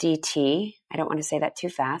 Boldt. I don't want to say that too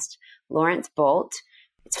fast. Lawrence Bolt.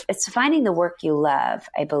 It's Finding the Work You Love,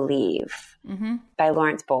 I believe, by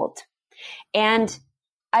Lawrence Bolt. And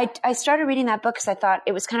I started reading that book because I thought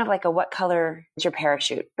it was kind of like a What Color is Your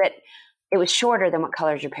Parachute? But it was shorter than What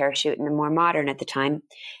Color is Your Parachute and more modern at the time.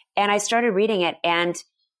 And I started reading it, and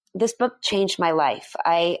this book changed my life.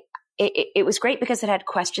 It was great because it had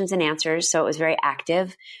questions and answers. So it was very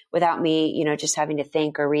active without me, just having to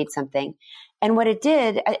think or read something. And what it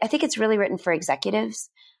did, I think it's really written for executives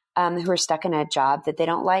who are stuck in a job that they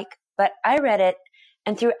don't like. But I read it,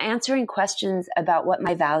 and through answering questions about what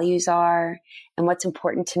my values are and what's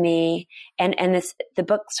important to me, and the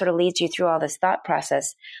book sort of leads you through all this thought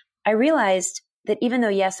process, I realized that even though,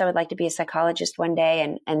 yes, I would like to be a psychologist one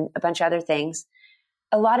day and a bunch of other things,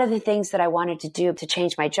 a lot of the things that I wanted to do to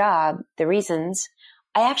change my job, the reasons,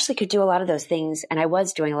 I actually could do a lot of those things. And I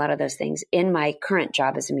was doing a lot of those things in my current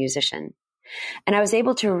job as a musician. And I was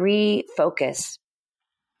able to refocus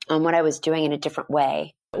on what I was doing in a different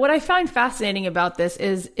way. What I find fascinating about this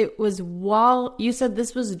is it was while you said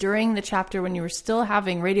this was during the chapter when you were still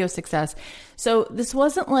having radio success. So this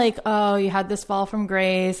wasn't like, oh, you had this fall from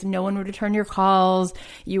grace, no one would return your calls.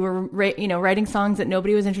 You were, writing songs that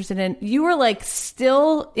nobody was interested in. You were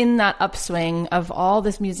still in that upswing of all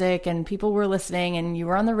this music and people were listening and you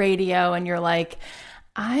were on the radio and you're like,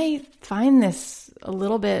 I find this a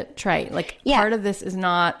little bit trite. Part of this is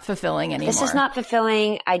not fulfilling anymore. This is not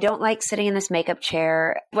fulfilling. I don't like sitting in this makeup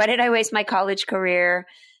chair. Why did I waste my college career?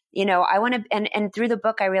 I want to, and through the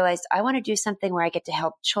book, I realized I want to do something where I get to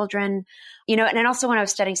help children, and also when I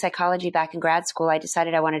was studying psychology back in grad school, I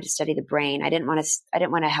decided I wanted to study the brain. I didn't want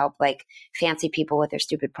to help fancy people with their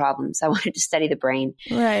stupid problems. I wanted to study the brain.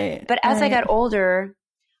 Right. But as I got older,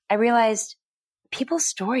 I realized people's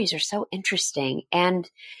stories are so interesting, and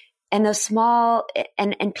those small,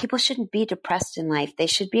 and people shouldn't be depressed in life. They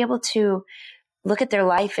should be able to look at their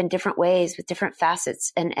life in different ways with different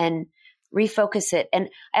facets and refocus it. And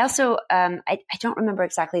I also, I don't remember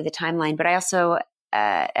exactly the timeline, but I also,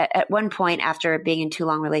 at one point after being in 2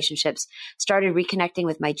 long relationships, started reconnecting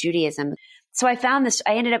with my Judaism. So I found this,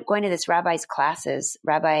 I ended up going to this rabbi's classes,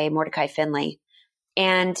 Rabbi Mordecai Finley.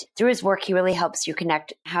 And through his work, he really helps you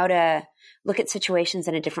connect how to look at situations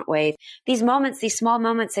in a different way. These moments, these small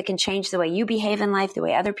moments that can change the way you behave in life, the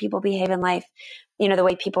way other people behave in life, the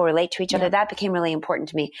way people relate to each other, that became really important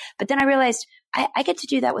to me. But then I realized I get to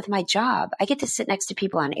do that with my job. I get to sit next to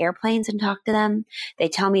people on airplanes and talk to them. They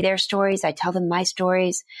tell me their stories. I tell them my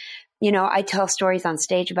stories. I tell stories on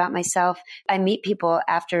stage about myself. I meet people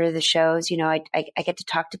after the shows. I get to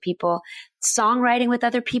talk to people. Songwriting with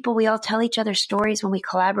other people. We all tell each other stories when we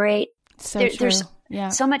collaborate. There's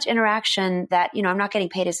so much interaction that, I'm not getting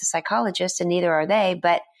paid as a psychologist, and neither are they,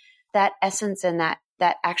 but that essence and that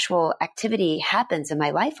actual activity happens in my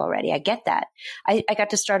life already. I get that. I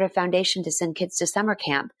got to start a foundation to send kids to summer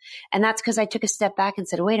camp. And that's because I took a step back and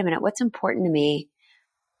said, wait a minute, what's important to me?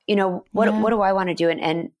 What do I want to do?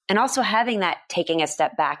 And also having that, taking a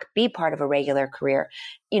step back, be part of a regular career,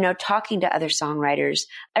 talking to other songwriters.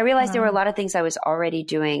 I realized there were a lot of things I was already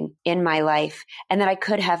doing in my life, and that I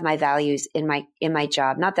could have my values in my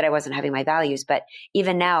job. Not that I wasn't having my values, but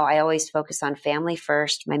even now I always focus on family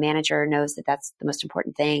first. My manager knows that that's the most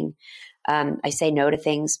important thing. I say no to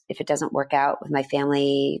things if it doesn't work out with my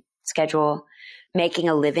family schedule. Making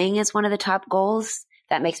a living is one of the top goals.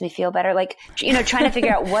 That makes me feel better. Trying to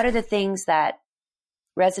figure out what are the things that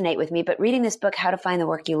resonate with me. But reading this book, How to Find the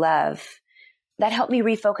Work You Love, that helped me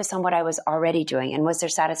refocus on what I was already doing, and was there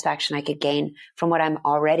satisfaction I could gain from what I'm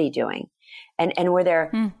already doing. And were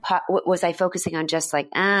there, was I focusing on just like,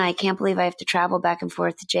 I can't believe I have to travel back and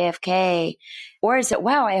forth to JFK? Or is it,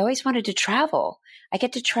 wow, I always wanted to travel. I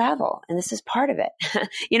get to travel and this is part of it.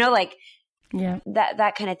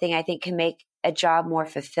 That kind of thing I think can make a job more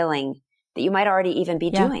fulfilling that you might already even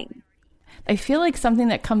be doing. I feel like something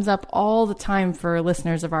that comes up all the time for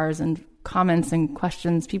listeners of ours and comments and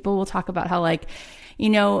questions, people will talk about how like,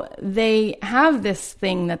 they have this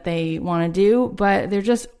thing that they want to do, but they're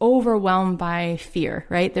just overwhelmed by fear,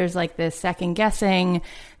 right? There's like this second guessing.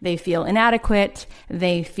 They feel inadequate.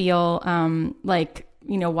 They feel like,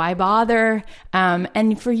 why bother?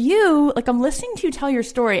 And for you, like I'm listening to you tell your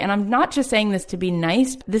story, and I'm not just saying this to be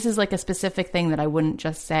nice. This is like a specific thing that I wouldn't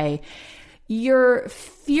just say. You're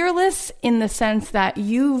fearless in the sense that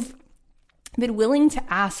you've been willing to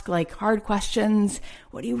ask like hard questions.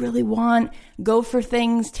 What do you really want? Go for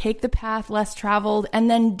things, take the path less traveled,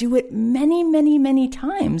 and then do it many, many, many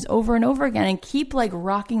times over and over again and keep like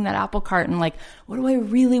rocking that apple cart and like, what do I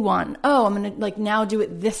really want? Oh, I'm going to like now do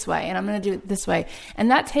it this way and I'm going to do it this way.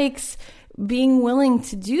 And that takes being willing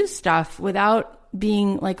to do stuff without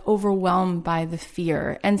being like overwhelmed by the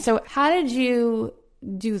fear. And so how did you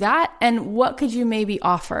do that? And what could you maybe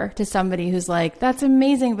offer to somebody who's like, that's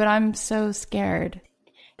amazing, but I'm so scared?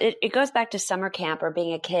 It goes back to summer camp or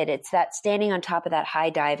being a kid. It's that standing on top of that high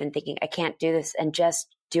dive and thinking, I can't do this, and just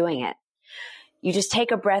doing it. You just take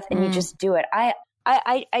a breath and you just do it.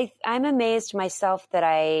 I'm amazed myself that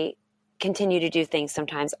I continue to do things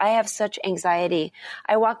sometimes. I have such anxiety.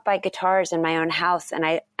 I walk by guitars in my own house and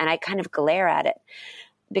I kind of glare at it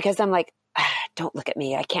because I'm like, don't look at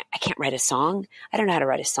me. I can't write a song. I don't know how to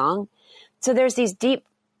write a song. So there's these deep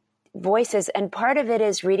voices. And part of it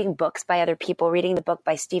is reading books by other people, reading the book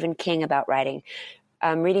by Stephen King about writing,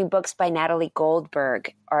 reading books by Natalie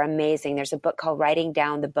Goldberg are amazing. There's a book called Writing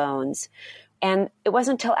Down the Bones. And it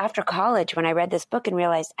wasn't until after college when I read this book and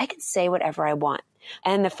realized I can say whatever I want.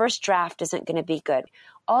 And the first draft isn't going to be good.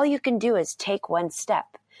 All you can do is take one step,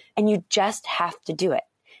 and you just have to do it.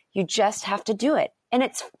 You just have to do it. And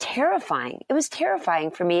it's terrifying. It was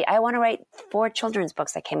terrifying for me. I want to write 4 children's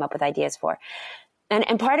books I came up with ideas for.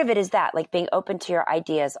 And part of it is that, like being open to your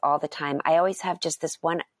ideas all the time. I always have just this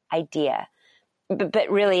one idea. But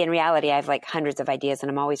really, in reality, I have like hundreds of ideas, and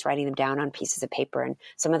I'm always writing them down on pieces of paper. And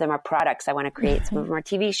some of them are products I want to create. Some of them are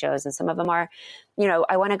TV shows. And some of them are,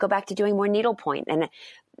 I want to go back to doing more needlepoint. And,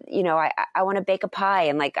 I want to bake a pie.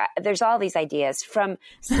 And like, there's all these ideas from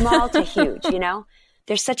small to huge,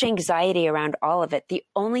 There's such anxiety around all of it. The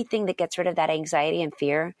only thing that gets rid of that anxiety and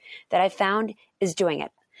fear that I found is doing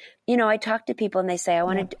it. I talk to people and they say, I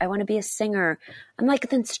want to be a singer. I'm like,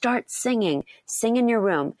 then start singing. Sing in your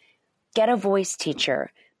room. Get a voice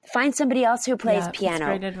teacher. Find somebody else who plays piano.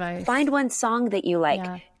 That's great advice. Find one song that you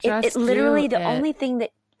like. It literally, the only thing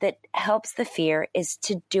that helps the fear is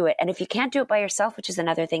to do it. And if you can't do it by yourself, which is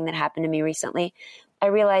another thing that happened to me recently, I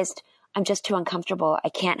realized I'm just too uncomfortable. I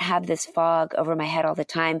can't have this fog over my head all the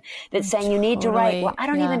time that's saying you need to write. Well, I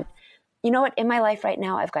don't even, you know what? In my life right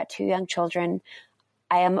now, I've got 2 young children.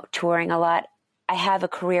 I am touring a lot. I have a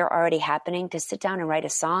career already happening. To sit down and write a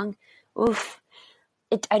song. Oof.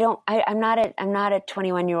 I'm not a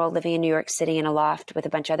 21-year-old living in New York City in a loft with a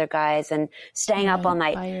bunch of other guys and staying up all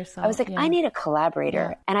night. By yourself, I was like, I need a collaborator.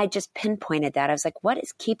 Yeah. And I just pinpointed that. I was like, what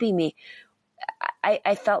is keeping me?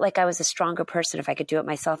 I felt like I was a stronger person if I could do it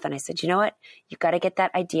myself. And I said, you know what? You've got to get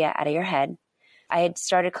that idea out of your head. I had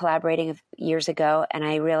started collaborating years ago, and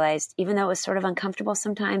I realized even though it was sort of uncomfortable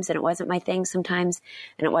sometimes and it wasn't my thing sometimes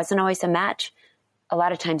and it wasn't always a match, a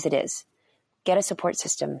lot of times it is. Get a support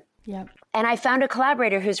system. Yep. And I found a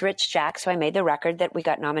collaborator who's Rich Jack. So I made the record that we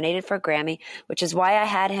got nominated for a Grammy, which is why I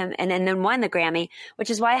had him, and then won the Grammy,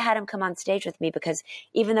 which is why I had him come on stage with me, because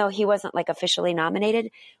even though he wasn't like officially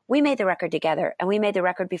nominated, we made the record together, and we made the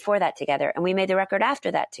record before that together, and we made the record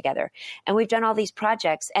after that together. And we've done all these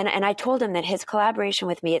projects. And I told him that his collaboration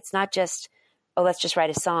with me, it's not just, oh, let's just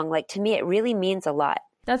write a song. Like, to me, it really means a lot.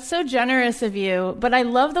 That's so generous of you. But I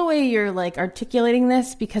love the way you're like articulating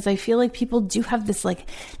this, because I feel like people do have this like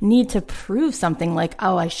need to prove something, like,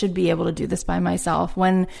 oh, I should be able to do this by myself,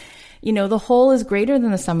 when, the whole is greater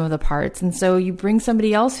than the sum of the parts. And so you bring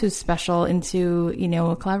somebody else who's special into,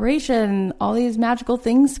 a collaboration, all these magical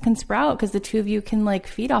things can sprout because the two of you can like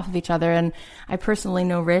feed off of each other. And I personally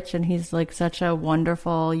know Rich, and he's like such a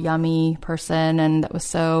wonderful, yummy person. And that was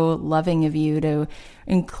so loving of you to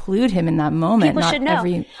include him in that moment. People should know.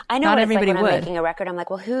 I know what it's like when I'm making a record. I'm like,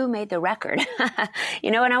 well, who made the record?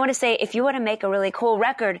 And I want to say, if you want to make a really cool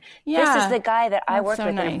record, this is the guy that I worked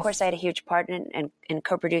with. Nice. And of course, I had a huge part in it and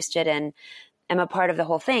co-produced it and am a part of the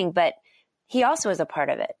whole thing. But he also is a part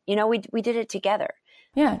of it. We did it together.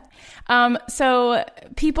 Yeah. So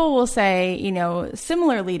people will say,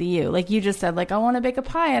 similarly to you, like you just said, like, I want to bake a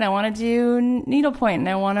pie and I want to do needlepoint and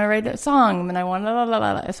I want to write a song and I want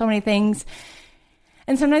to so many things.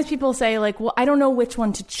 And sometimes people say like, well, I don't know which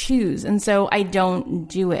one to choose. And so I don't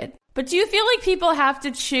do it. But do you feel like people have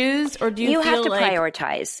to choose, or do you feel have to like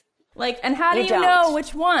prioritize? Like, and how do you know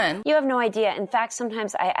which one? You have no idea. In fact,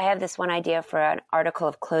 sometimes I have this one idea for an article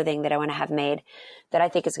of clothing that I want to have made that I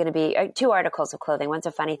think is going to be 2 articles of clothing. One's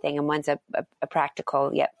a funny thing and one's a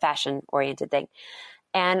practical yet fashion oriented thing.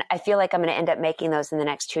 And I feel like I'm going to end up making those in the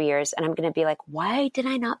next 2 years. And I'm going to be like, why did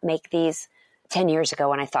I not make these 10 years ago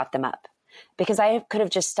when I thought them up? Because I could have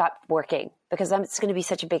just stopped working because it's going to be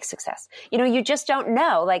such a big success. You just don't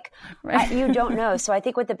know. Like, right. You don't know. So I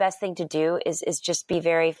think what the best thing to do is just be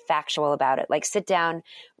very factual about it. Like, sit down,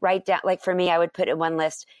 write down. Like, for me, I would put in one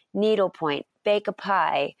list: needlepoint, bake a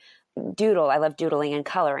pie, doodle. I love doodling and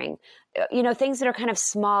coloring. Things that are kind of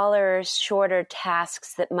smaller, shorter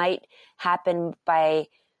tasks that might happen by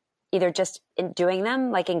either just in doing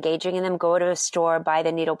them, like engaging in them, go to a store, buy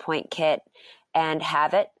the needlepoint kit and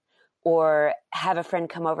have it. Or have a friend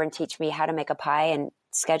come over and teach me how to make a pie and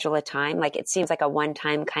schedule a time. Like, it seems like a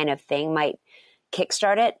one-time kind of thing might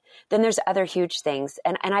kickstart it. Then there's other huge things.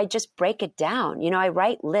 And I just break it down. I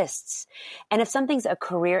write lists. And if something's a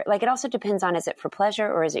career, like, it also depends on, is it for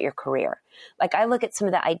pleasure or is it your career? Like, I look at some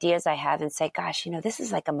of the ideas I have and say, gosh, this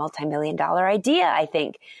is like a multi-million-dollar idea, I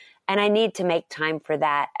think. And I need to make time for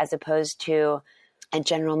that as opposed to a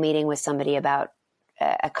general meeting with somebody about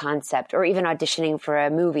a concept, or even auditioning for a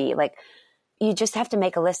movie. Like, you just have to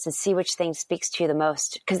make a list and see which thing speaks to you the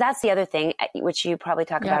most. Because that's the other thing, which you probably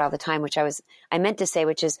talk about all the time, which I meant to say,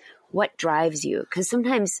 which is what drives you. Because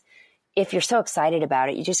sometimes if you're so excited about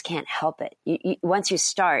it, you just can't help it. You once you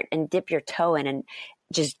start and dip your toe in and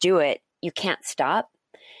just do it, you can't stop.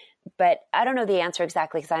 But I don't know the answer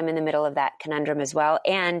exactly because I'm in the middle of that conundrum as well.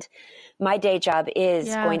 And my day job is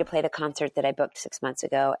going to play the concert that I booked 6 months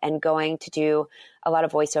ago and going to do a lot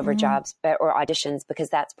of voiceover jobs or auditions,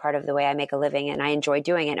 because that's part of the way I make a living and I enjoy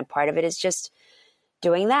doing it. And part of it is just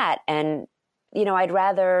doing that. And, I'd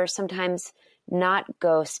rather sometimes not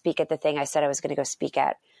go speak at the thing I said I was going to go speak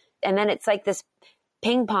at. And then it's like this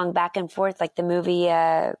ping pong back and forth, like the movie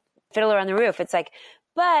Fiddler on the Roof. It's like,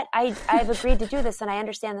 but I've agreed to do this and I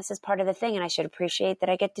understand this is part of the thing and I should appreciate that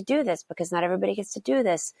I get to do this because not everybody gets to do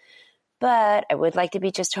this. But I would like to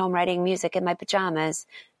be just home writing music in my pajamas.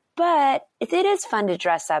 But it is fun to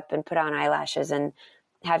dress up and put on eyelashes and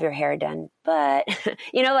have your hair done. But,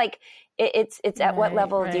 it's at what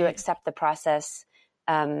level do you accept the process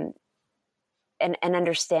and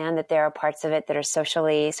understand that there are parts of it that are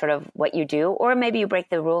socially sort of what you do, or maybe you break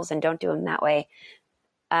the rules and don't do them that way.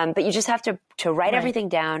 But you just have to write everything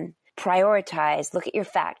down, prioritize, look at your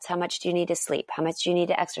facts. How much do you need to sleep? How much do you need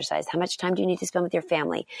to exercise? How much time do you need to spend with your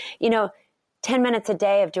family? 10 minutes a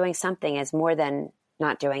day of doing something is more than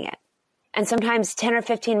not doing it. And sometimes 10 or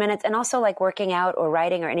 15 minutes, and also like working out or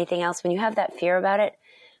writing or anything else, when you have that fear about it,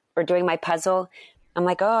 or doing my puzzle, I'm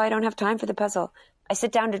like, oh, I don't have time for the puzzle. I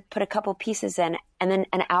sit down to put a couple pieces in, and then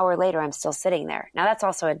an hour later, I'm still sitting there. Now, that's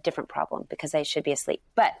also a different problem because I should be asleep.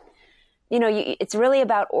 But it's really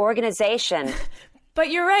about organization.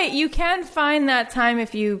 But you're right. You can find that time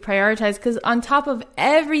if you prioritize, because on top of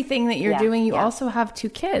everything that you're doing, you also have 2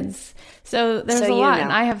 kids. So there's a lot.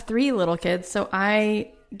 And I have 3 little kids. So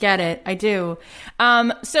I get it. I do.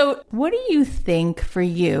 So what do you think for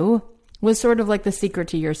you was sort of like the secret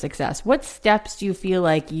to your success? What steps do you feel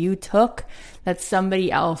like you took that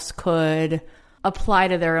somebody else could apply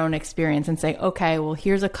to their own experience and say, okay, well,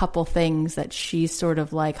 here's a couple things that she's sort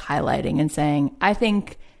of like highlighting and saying, I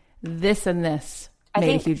think this and this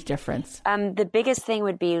made a huge difference? The biggest thing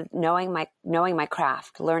would be knowing my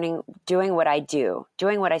craft, doing what I do,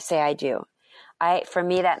 doing what I say I do. For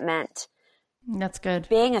me, that meant that's good.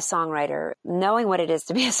 Being a songwriter, knowing what it is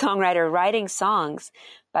to be a songwriter, writing songs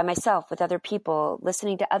by myself with other people,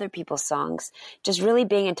 listening to other people's songs, just really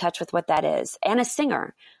being in touch with what that is. And a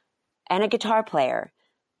singer and a guitar player.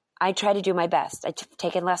 I try to do my best. I've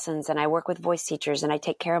taken lessons and I work with voice teachers and I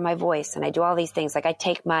take care of my voice and I do all these things. Like, I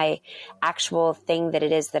take my actual thing that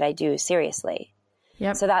it is that I do seriously.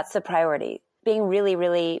 Yep. So that's the priority. Being really,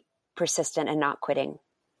 really persistent and not quitting.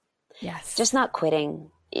 Yes. Just not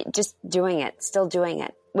quitting. Just doing it, still doing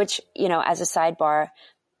it, which, as a sidebar,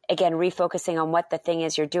 again, refocusing on what the thing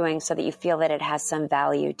is you're doing so that you feel that it has some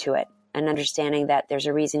value to it, and understanding that there's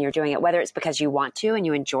a reason you're doing it, whether it's because you want to and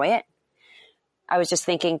you enjoy it. I was just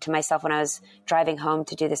thinking to myself when I was driving home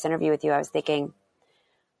to do this interview with you, I was thinking,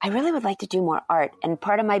 I really would like to do more art. And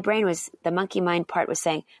part of my brain the monkey mind part was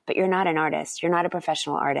saying, but you're not an artist. You're not a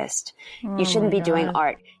professional artist. You shouldn't be doing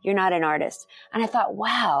art. You're not an artist. And I thought,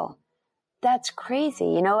 wow, that's crazy.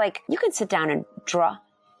 Like you can sit down and draw.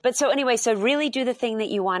 But so anyway, so really do the thing that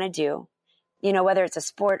you want to do, whether it's a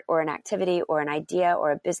sport or an activity or an idea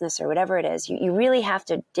or a business or whatever it is, you really have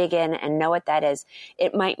to dig in and know what that is.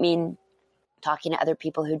 It might mean talking to other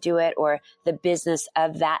people who do it or the business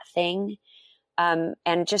of that thing.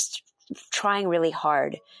 And just trying really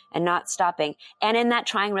hard and not stopping. And in that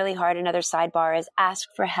trying really hard, another sidebar is ask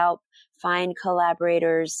for help, find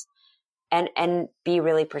collaborators, and be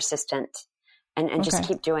really persistent and just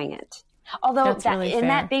keep doing it. Although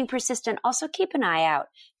that being persistent, also keep an eye out.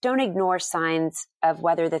 Don't ignore signs of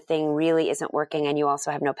whether the thing really isn't working and you also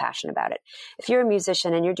have no passion about it. If you're a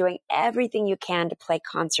musician and you're doing everything you can to play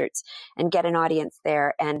concerts and get an audience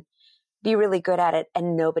there and be really good at it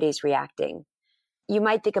and nobody's reacting, you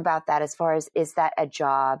might think about that as far as, is that a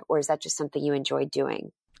job or is that just something you enjoy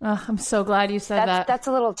doing? Oh, I'm so glad you said that. That's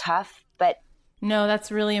a little tough, but no, that's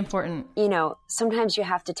really important. Sometimes you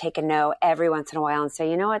have to take a no every once in a while and say,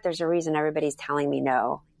 you know what, there's a reason everybody's telling me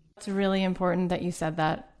no. It's really important that you said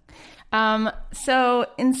that. So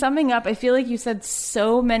in summing up, I feel like you said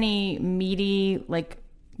so many meaty, like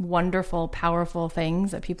wonderful, powerful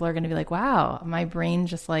things that people are going to be like, wow, my brain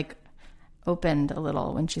just like opened a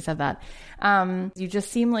little when she said that. You just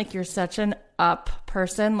seem like you're such an up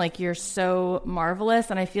person. Like you're so marvelous.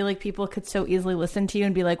 And I feel like people could so easily listen to you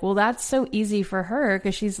and be like, well, that's so easy for her.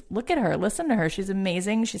 Cause look at her, listen to her. She's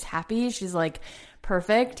amazing. She's happy. She's like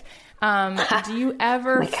perfect. Do you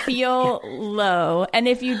ever feel low? And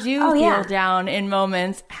if you do feel down in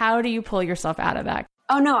moments, how do you pull yourself out of that?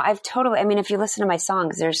 Oh no, if you listen to my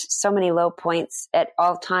songs, there's so many low points at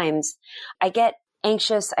all times. I get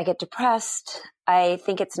anxious. I get depressed. I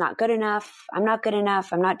think it's not good enough. I'm not good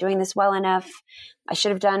enough. I'm not doing this well enough. I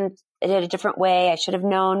should have done it a different way. I should have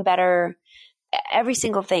known better. Every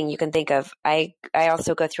single thing you can think of. I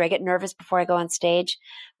also go through, I get nervous before I go on stage,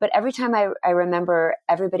 but every time I remember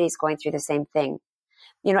everybody's going through the same thing.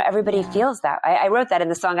 Everybody feels that. I wrote that in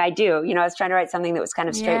the song I Do. I was trying to write something that was kind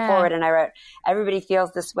of straightforward and I wrote, everybody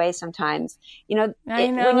feels this way sometimes. I love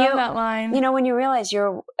that line. When you realize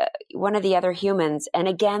you're one of the other humans, and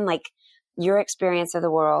again, like your experience of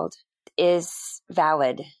the world is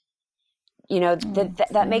valid,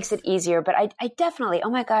 that makes it easier. But I definitely,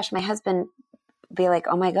 oh my gosh, my husband be like,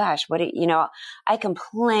 oh my gosh, I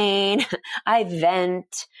complain, I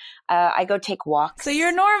vent, I go take walks. So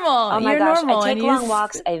you're normal. Oh my gosh, I take long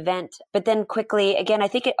walks, I vent. But then quickly, again, I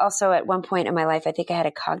think it also at one point in my life, I think I had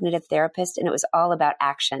a cognitive therapist and it was all about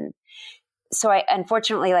action. So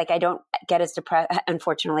unfortunately, I don't get as depressed.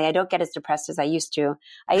 Unfortunately, I don't get as depressed as I used to.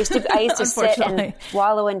 I used to sit and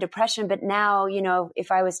wallow in depression. But now,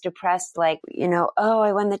 if I was depressed, I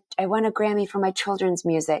won a Grammy for my children's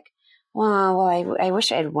music. Well, I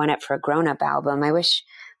wish I had won it for a grown-up album. I wish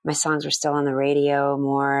my songs were still on the radio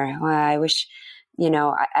more. Well, I wish,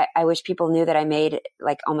 I wish people knew that I made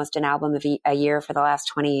almost an album a year for the last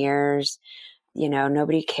 20 years.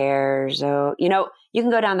 Nobody cares. So, you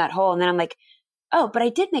can go down that hole. And then I'm like, oh, but I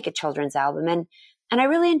did make a children's album and I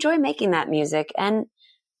really enjoy making that music. And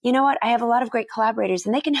you know what? I have a lot of great collaborators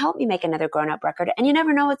and they can help me make another grown-up record. And you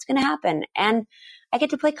never know what's going to happen. And I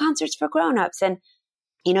get to play concerts for grown-ups and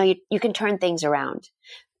you can turn things around.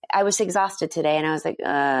 I was exhausted today and I was like,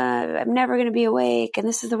 I'm never going to be awake. And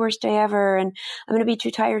this is the worst day ever. And I'm going to be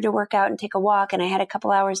too tired to work out and take a walk. And I had a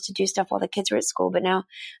couple hours to do stuff while the kids were at school, but now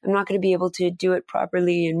I'm not going to be able to do it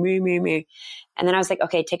properly and me. And then I was like,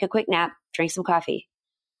 okay, take a quick nap, drink some coffee.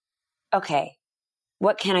 Okay.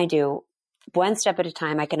 What can I do? One step at a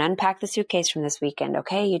time. I can unpack the suitcase from this weekend.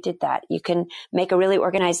 Okay. You did that. You can make a really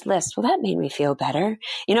organized list. Well, that made me feel better.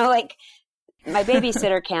 My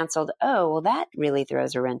babysitter canceled. Oh, well, that really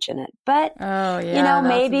throws a wrench in it. But,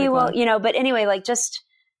 maybe but anyway, just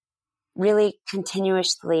really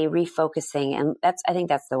continuously refocusing. And I think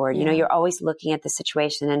that's the word. Yeah. You're always looking at the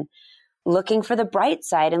situation and looking for the bright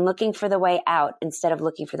side and looking for the way out instead of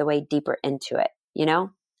looking for the way deeper into it.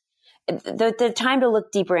 The time to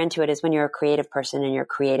look deeper into it is when you're a creative person and you're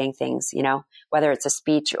creating things, whether it's a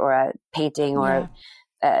speech or a painting or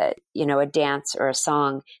a dance or a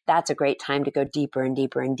song. That's a great time to go deeper and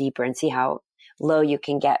deeper and deeper and see how low you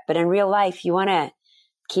can get. But in real life, you want to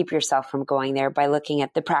keep yourself from going there by looking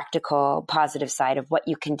at the practical, positive side of what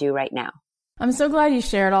you can do right now. I'm so glad you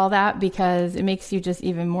shared all that because it makes you just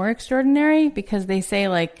even more extraordinary, because they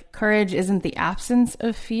say courage isn't the absence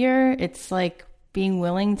of fear. It's being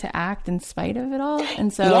willing to act in spite of it all.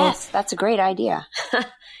 And so yes, that's a great idea.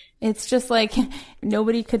 It's just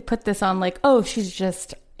nobody could put this on oh, she's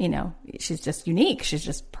just, she's just unique. She's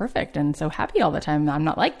just perfect and so happy all the time. I'm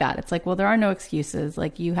not like that. It's like, well, there are no excuses.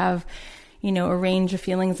 Like you have, a range of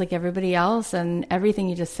feelings like everybody else, and everything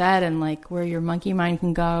you just said, and like where your monkey mind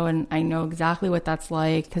can go. And I know exactly what that's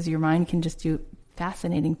like, because your mind can just do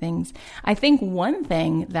fascinating things. I think one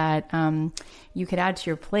thing that you could add to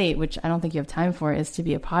your plate, which I don't think you have time for, is to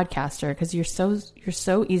be a podcaster, because you're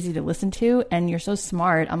so easy to listen to and you're so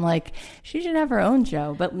smart. I'm like, she should have her own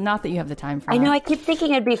show, but not that you have the time for I that. know. I keep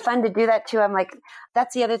thinking it'd be fun to do that too. I'm like,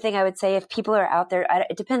 that's the other thing I would say. If people are out there,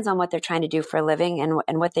 it depends on what they're trying to do for a living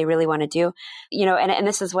and what they really want to do, and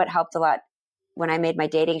this is what helped a lot when I made my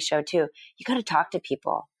dating show too. You got to talk to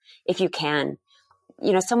people if you can.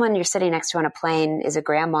 Someone you're sitting next to on a plane is a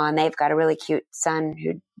grandma and they've got a really cute son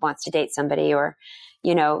who wants to date somebody, or,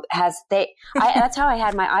 that's how I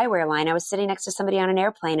had my eyewear line. I was sitting next to somebody on an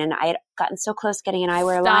airplane and I had gotten so close getting an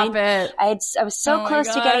eyewear line. It. I was so close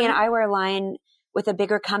to getting an eyewear line with a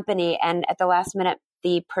bigger company. And at the last minute,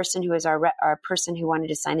 the person who was our person who wanted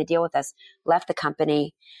to sign the deal with us left the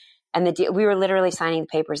company, and the deal, we were literally signing the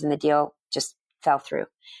papers and the deal just fell through.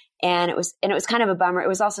 And it was kind of a bummer. It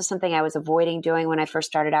was also something I was avoiding doing when I first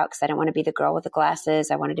started out, because I didn't want to be the girl with the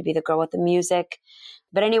glasses. I wanted to be the girl with the music.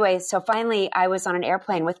 But anyway, so finally I was on an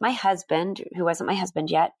airplane with my husband, who wasn't my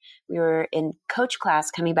husband yet. We were in coach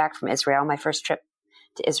class coming back from Israel, my first trip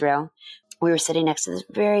to Israel. We were sitting next to this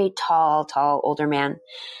very tall, older man.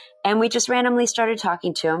 And we just randomly started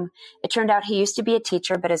talking to him. It turned out he used to be a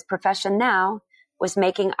teacher, but his profession now was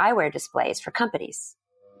making eyewear displays for companies.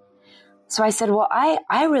 So I said, well, I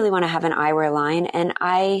really want to have an eyewear line. And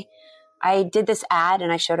I did this ad, and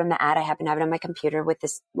I showed him the ad. I happened to have it on my computer with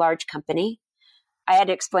this large company. I had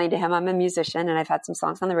to explain to him I'm a musician and I've had some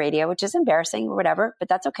songs on the radio, which is embarrassing or whatever, but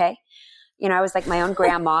that's okay. I was like my own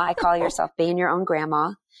grandma. I call yourself being your own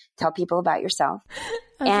grandma. Tell people about yourself.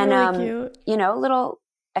 That's really cute. Little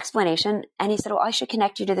explanation. And he said, well, I should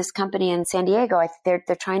connect you to this company in San Diego. They're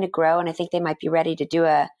trying to grow, and I think they might be ready to do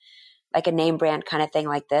a name brand kind of thing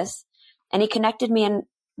like this. And he connected me, and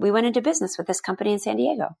we went into business with this company in San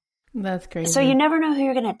Diego. That's crazy. So you never know who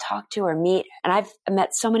you're going to talk to or meet. And I've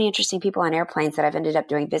met so many interesting people on airplanes that I've ended up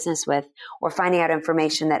doing business with, or finding out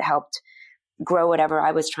information that helped grow whatever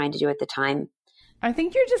I was trying to do at the time. I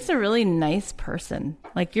think you're just a really nice person.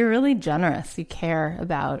 Like, you're really generous. You care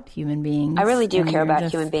about human beings. I really do care about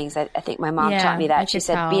human beings. I think my mom taught me that. She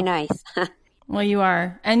said, be nice. Well, you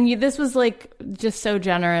are. And this was like just so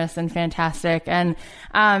generous and fantastic. And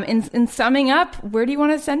in summing up, where do you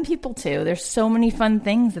want to send people to? There's so many fun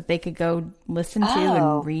things that they could go listen to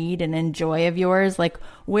and read and enjoy of yours. Like,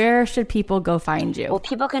 where should people go find you? Well,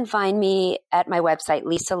 people can find me at my website,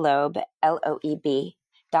 Lisa Loeb,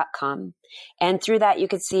 LOEB.com. And through that, you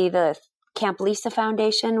could see the Camp Lisa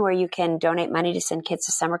Foundation, where you can donate money to send kids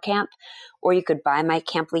to summer camp, or you could buy my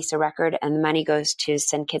Camp Lisa record and the money goes to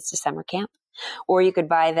send kids to summer camp. Or you could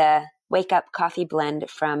buy the Wake Up Coffee Blend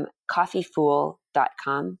from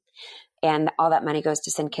coffeefool.com, and all that money goes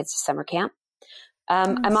to send kids to summer camp.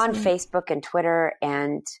 I'm on Facebook and Twitter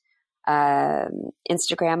and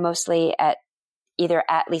Instagram, mostly at either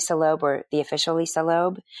at Lisa Loeb or the official Lisa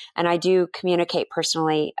Loeb. And I do communicate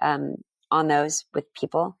personally on those with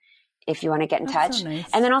people if you want to get in touch. So nice.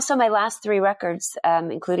 And then also my last 3 records,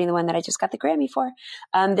 including the one that I just got the Grammy for,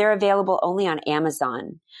 they're available only on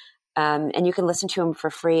Amazon. And you can listen to them for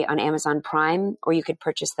free on Amazon Prime, or you could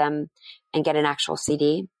purchase them and get an actual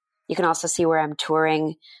CD. You can also see where I'm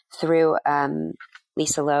touring through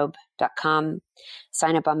lisaloeb.com.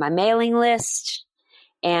 Sign up on my mailing list,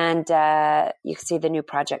 and you can see the new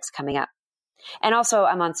projects coming up. And also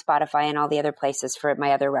I'm on Spotify and all the other places for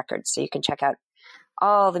my other records, so you can check out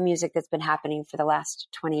all the music that's been happening for the last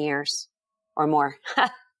 20 years or more.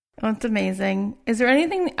 That's amazing. Is there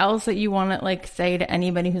anything else that you want to say to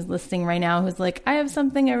anybody who's listening right now who's like, I have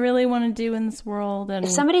something I really want to do in this world? And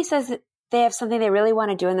if somebody says that they have something they really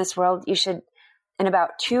want to do in this world, you should, in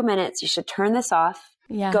about 2 minutes, you should turn this off.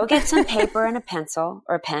 Yeah. Go get some paper and a pencil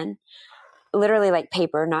or a pen, literally like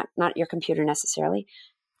paper, not your computer necessarily.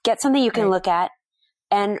 Get something you can look at,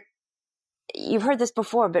 and you've heard this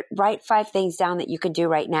before, but write 5 things down that you can do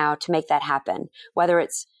right now to make that happen. Whether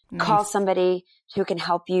it's call somebody who can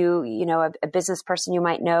help you, a business person you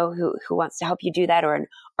might know who wants to help you do that, or an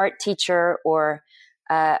art teacher, or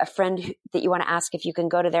a friend that you want to ask if you can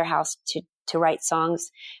go to their house to write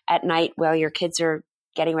songs at night while your kids are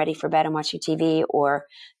getting ready for bed and watching TV, or,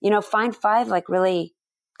 find 5 really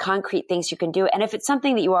concrete things you can do. And if it's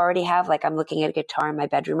something that you already have, like I'm looking at a guitar in my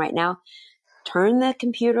bedroom right now, turn the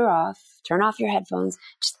computer off, turn off your headphones,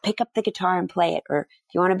 just pick up the guitar and play it. Or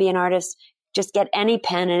if you want to be an artist, just get any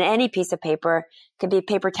pen and any piece of paper. It could be a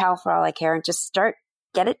paper towel for all I care, and just start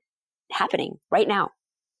get it happening right now.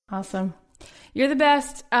 Awesome. You're the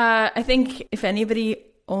best. I think if anybody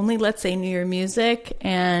only, let's say, knew your music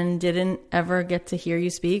and didn't ever get to hear you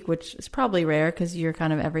speak, which is probably rare because you're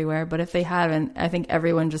kind of everywhere, but if they haven't, I think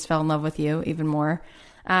everyone just fell in love with you even more.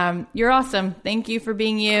 You're awesome. Thank you for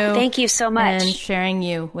being you. Thank you so much. And sharing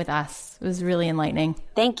you with us. It was really enlightening.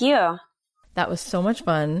 Thank you. That was so much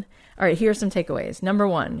fun. All right, here are some takeaways. Number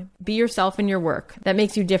 1, be yourself in your work. That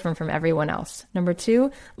makes you different from everyone else. Number 2,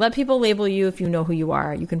 let people label you if you know who you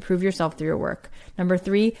are. You can prove yourself through your work. Number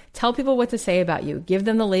 3, tell people what to say about you. Give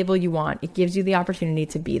them the label you want. It gives you the opportunity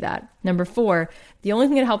to be that. Number 4, the only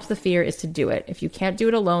thing that helps the fear is to do it. If you can't do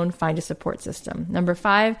it alone, find a support system. Number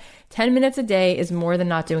 5, 10 minutes a day is more than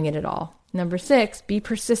not doing it at all. Number 6, be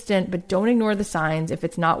persistent, but don't ignore the signs if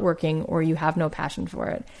it's not working or you have no passion for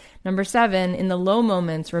it. Number 7, in the low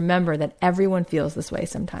moments, remember that everyone feels this way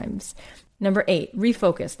sometimes. Number 8,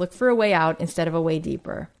 refocus. Look for a way out instead of a way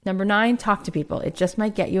deeper. Number 9, talk to people. It just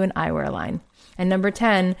might get you an eyewear line. And number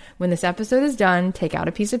 10, when this episode is done, take out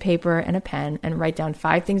a piece of paper and a pen and write down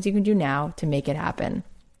 5 things you can do now to make it happen.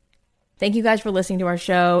 Thank you guys for listening to our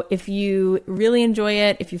show. If you really enjoy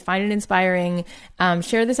it, if you find it inspiring,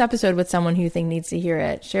 share this episode with someone who you think needs to hear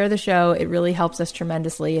it. Share the show. It really helps us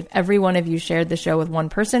tremendously. If every one of you shared the show with one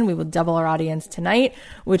person, we will double our audience tonight,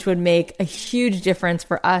 which would make a huge difference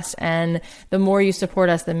for us. And the more you support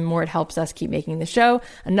us, the more it helps us keep making the show.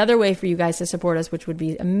 Another way for you guys to support us, which would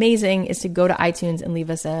be amazing, is to go to iTunes and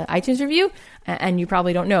leave us an iTunes review. And you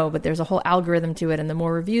probably don't know, but there's a whole algorithm to it. And the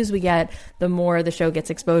more reviews we get, the more the show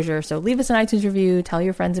gets exposure. So leave us an iTunes review, tell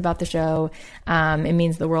your friends about the show. It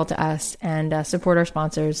means the world to us, and support our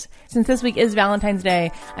sponsors. Since this week is Valentine's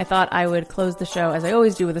Day, I thought I would close the show as I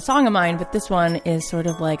always do with a song of mine, but this one is sort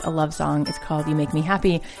of like a love song. It's called You Make Me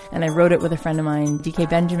Happy, and I wrote it with a friend of mine, DK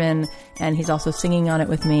Benjamin, and he's also singing on it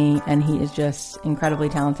with me, and he is just incredibly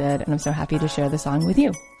talented, and I'm so happy to share the song with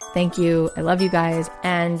you. Thank you. I love you guys,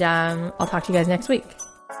 and I'll talk to you guys next week.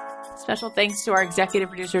 Special thanks to our executive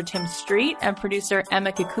producer, Tim Street, and producer,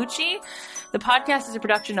 Emma Kikuchi. The podcast is a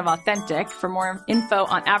production of Authentic. For more info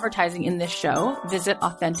on advertising in this show, visit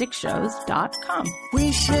AuthenticShows.com.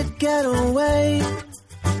 We should get away,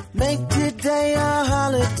 make today a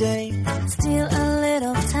holiday. Steal a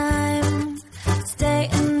little time, stay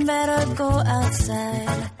in bed or go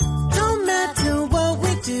outside. Don't matter what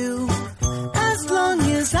we do, as long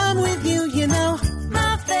as I'm with you, you know.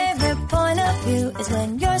 My favorite point of view is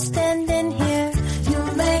when you're standing here. You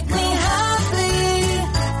make me happy,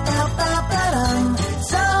 ba-ba-ba-dum.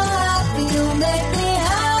 So happy, you make me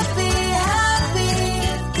happy, happy,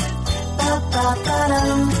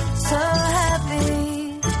 ba-ba-ba-dum. So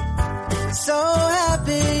happy, So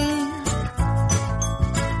happy.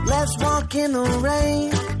 Let's walk in the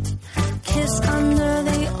rain, kiss under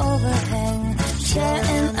the overhang, share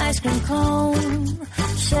an ice cream cone,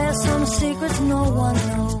 share some secrets no one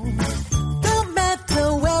knows.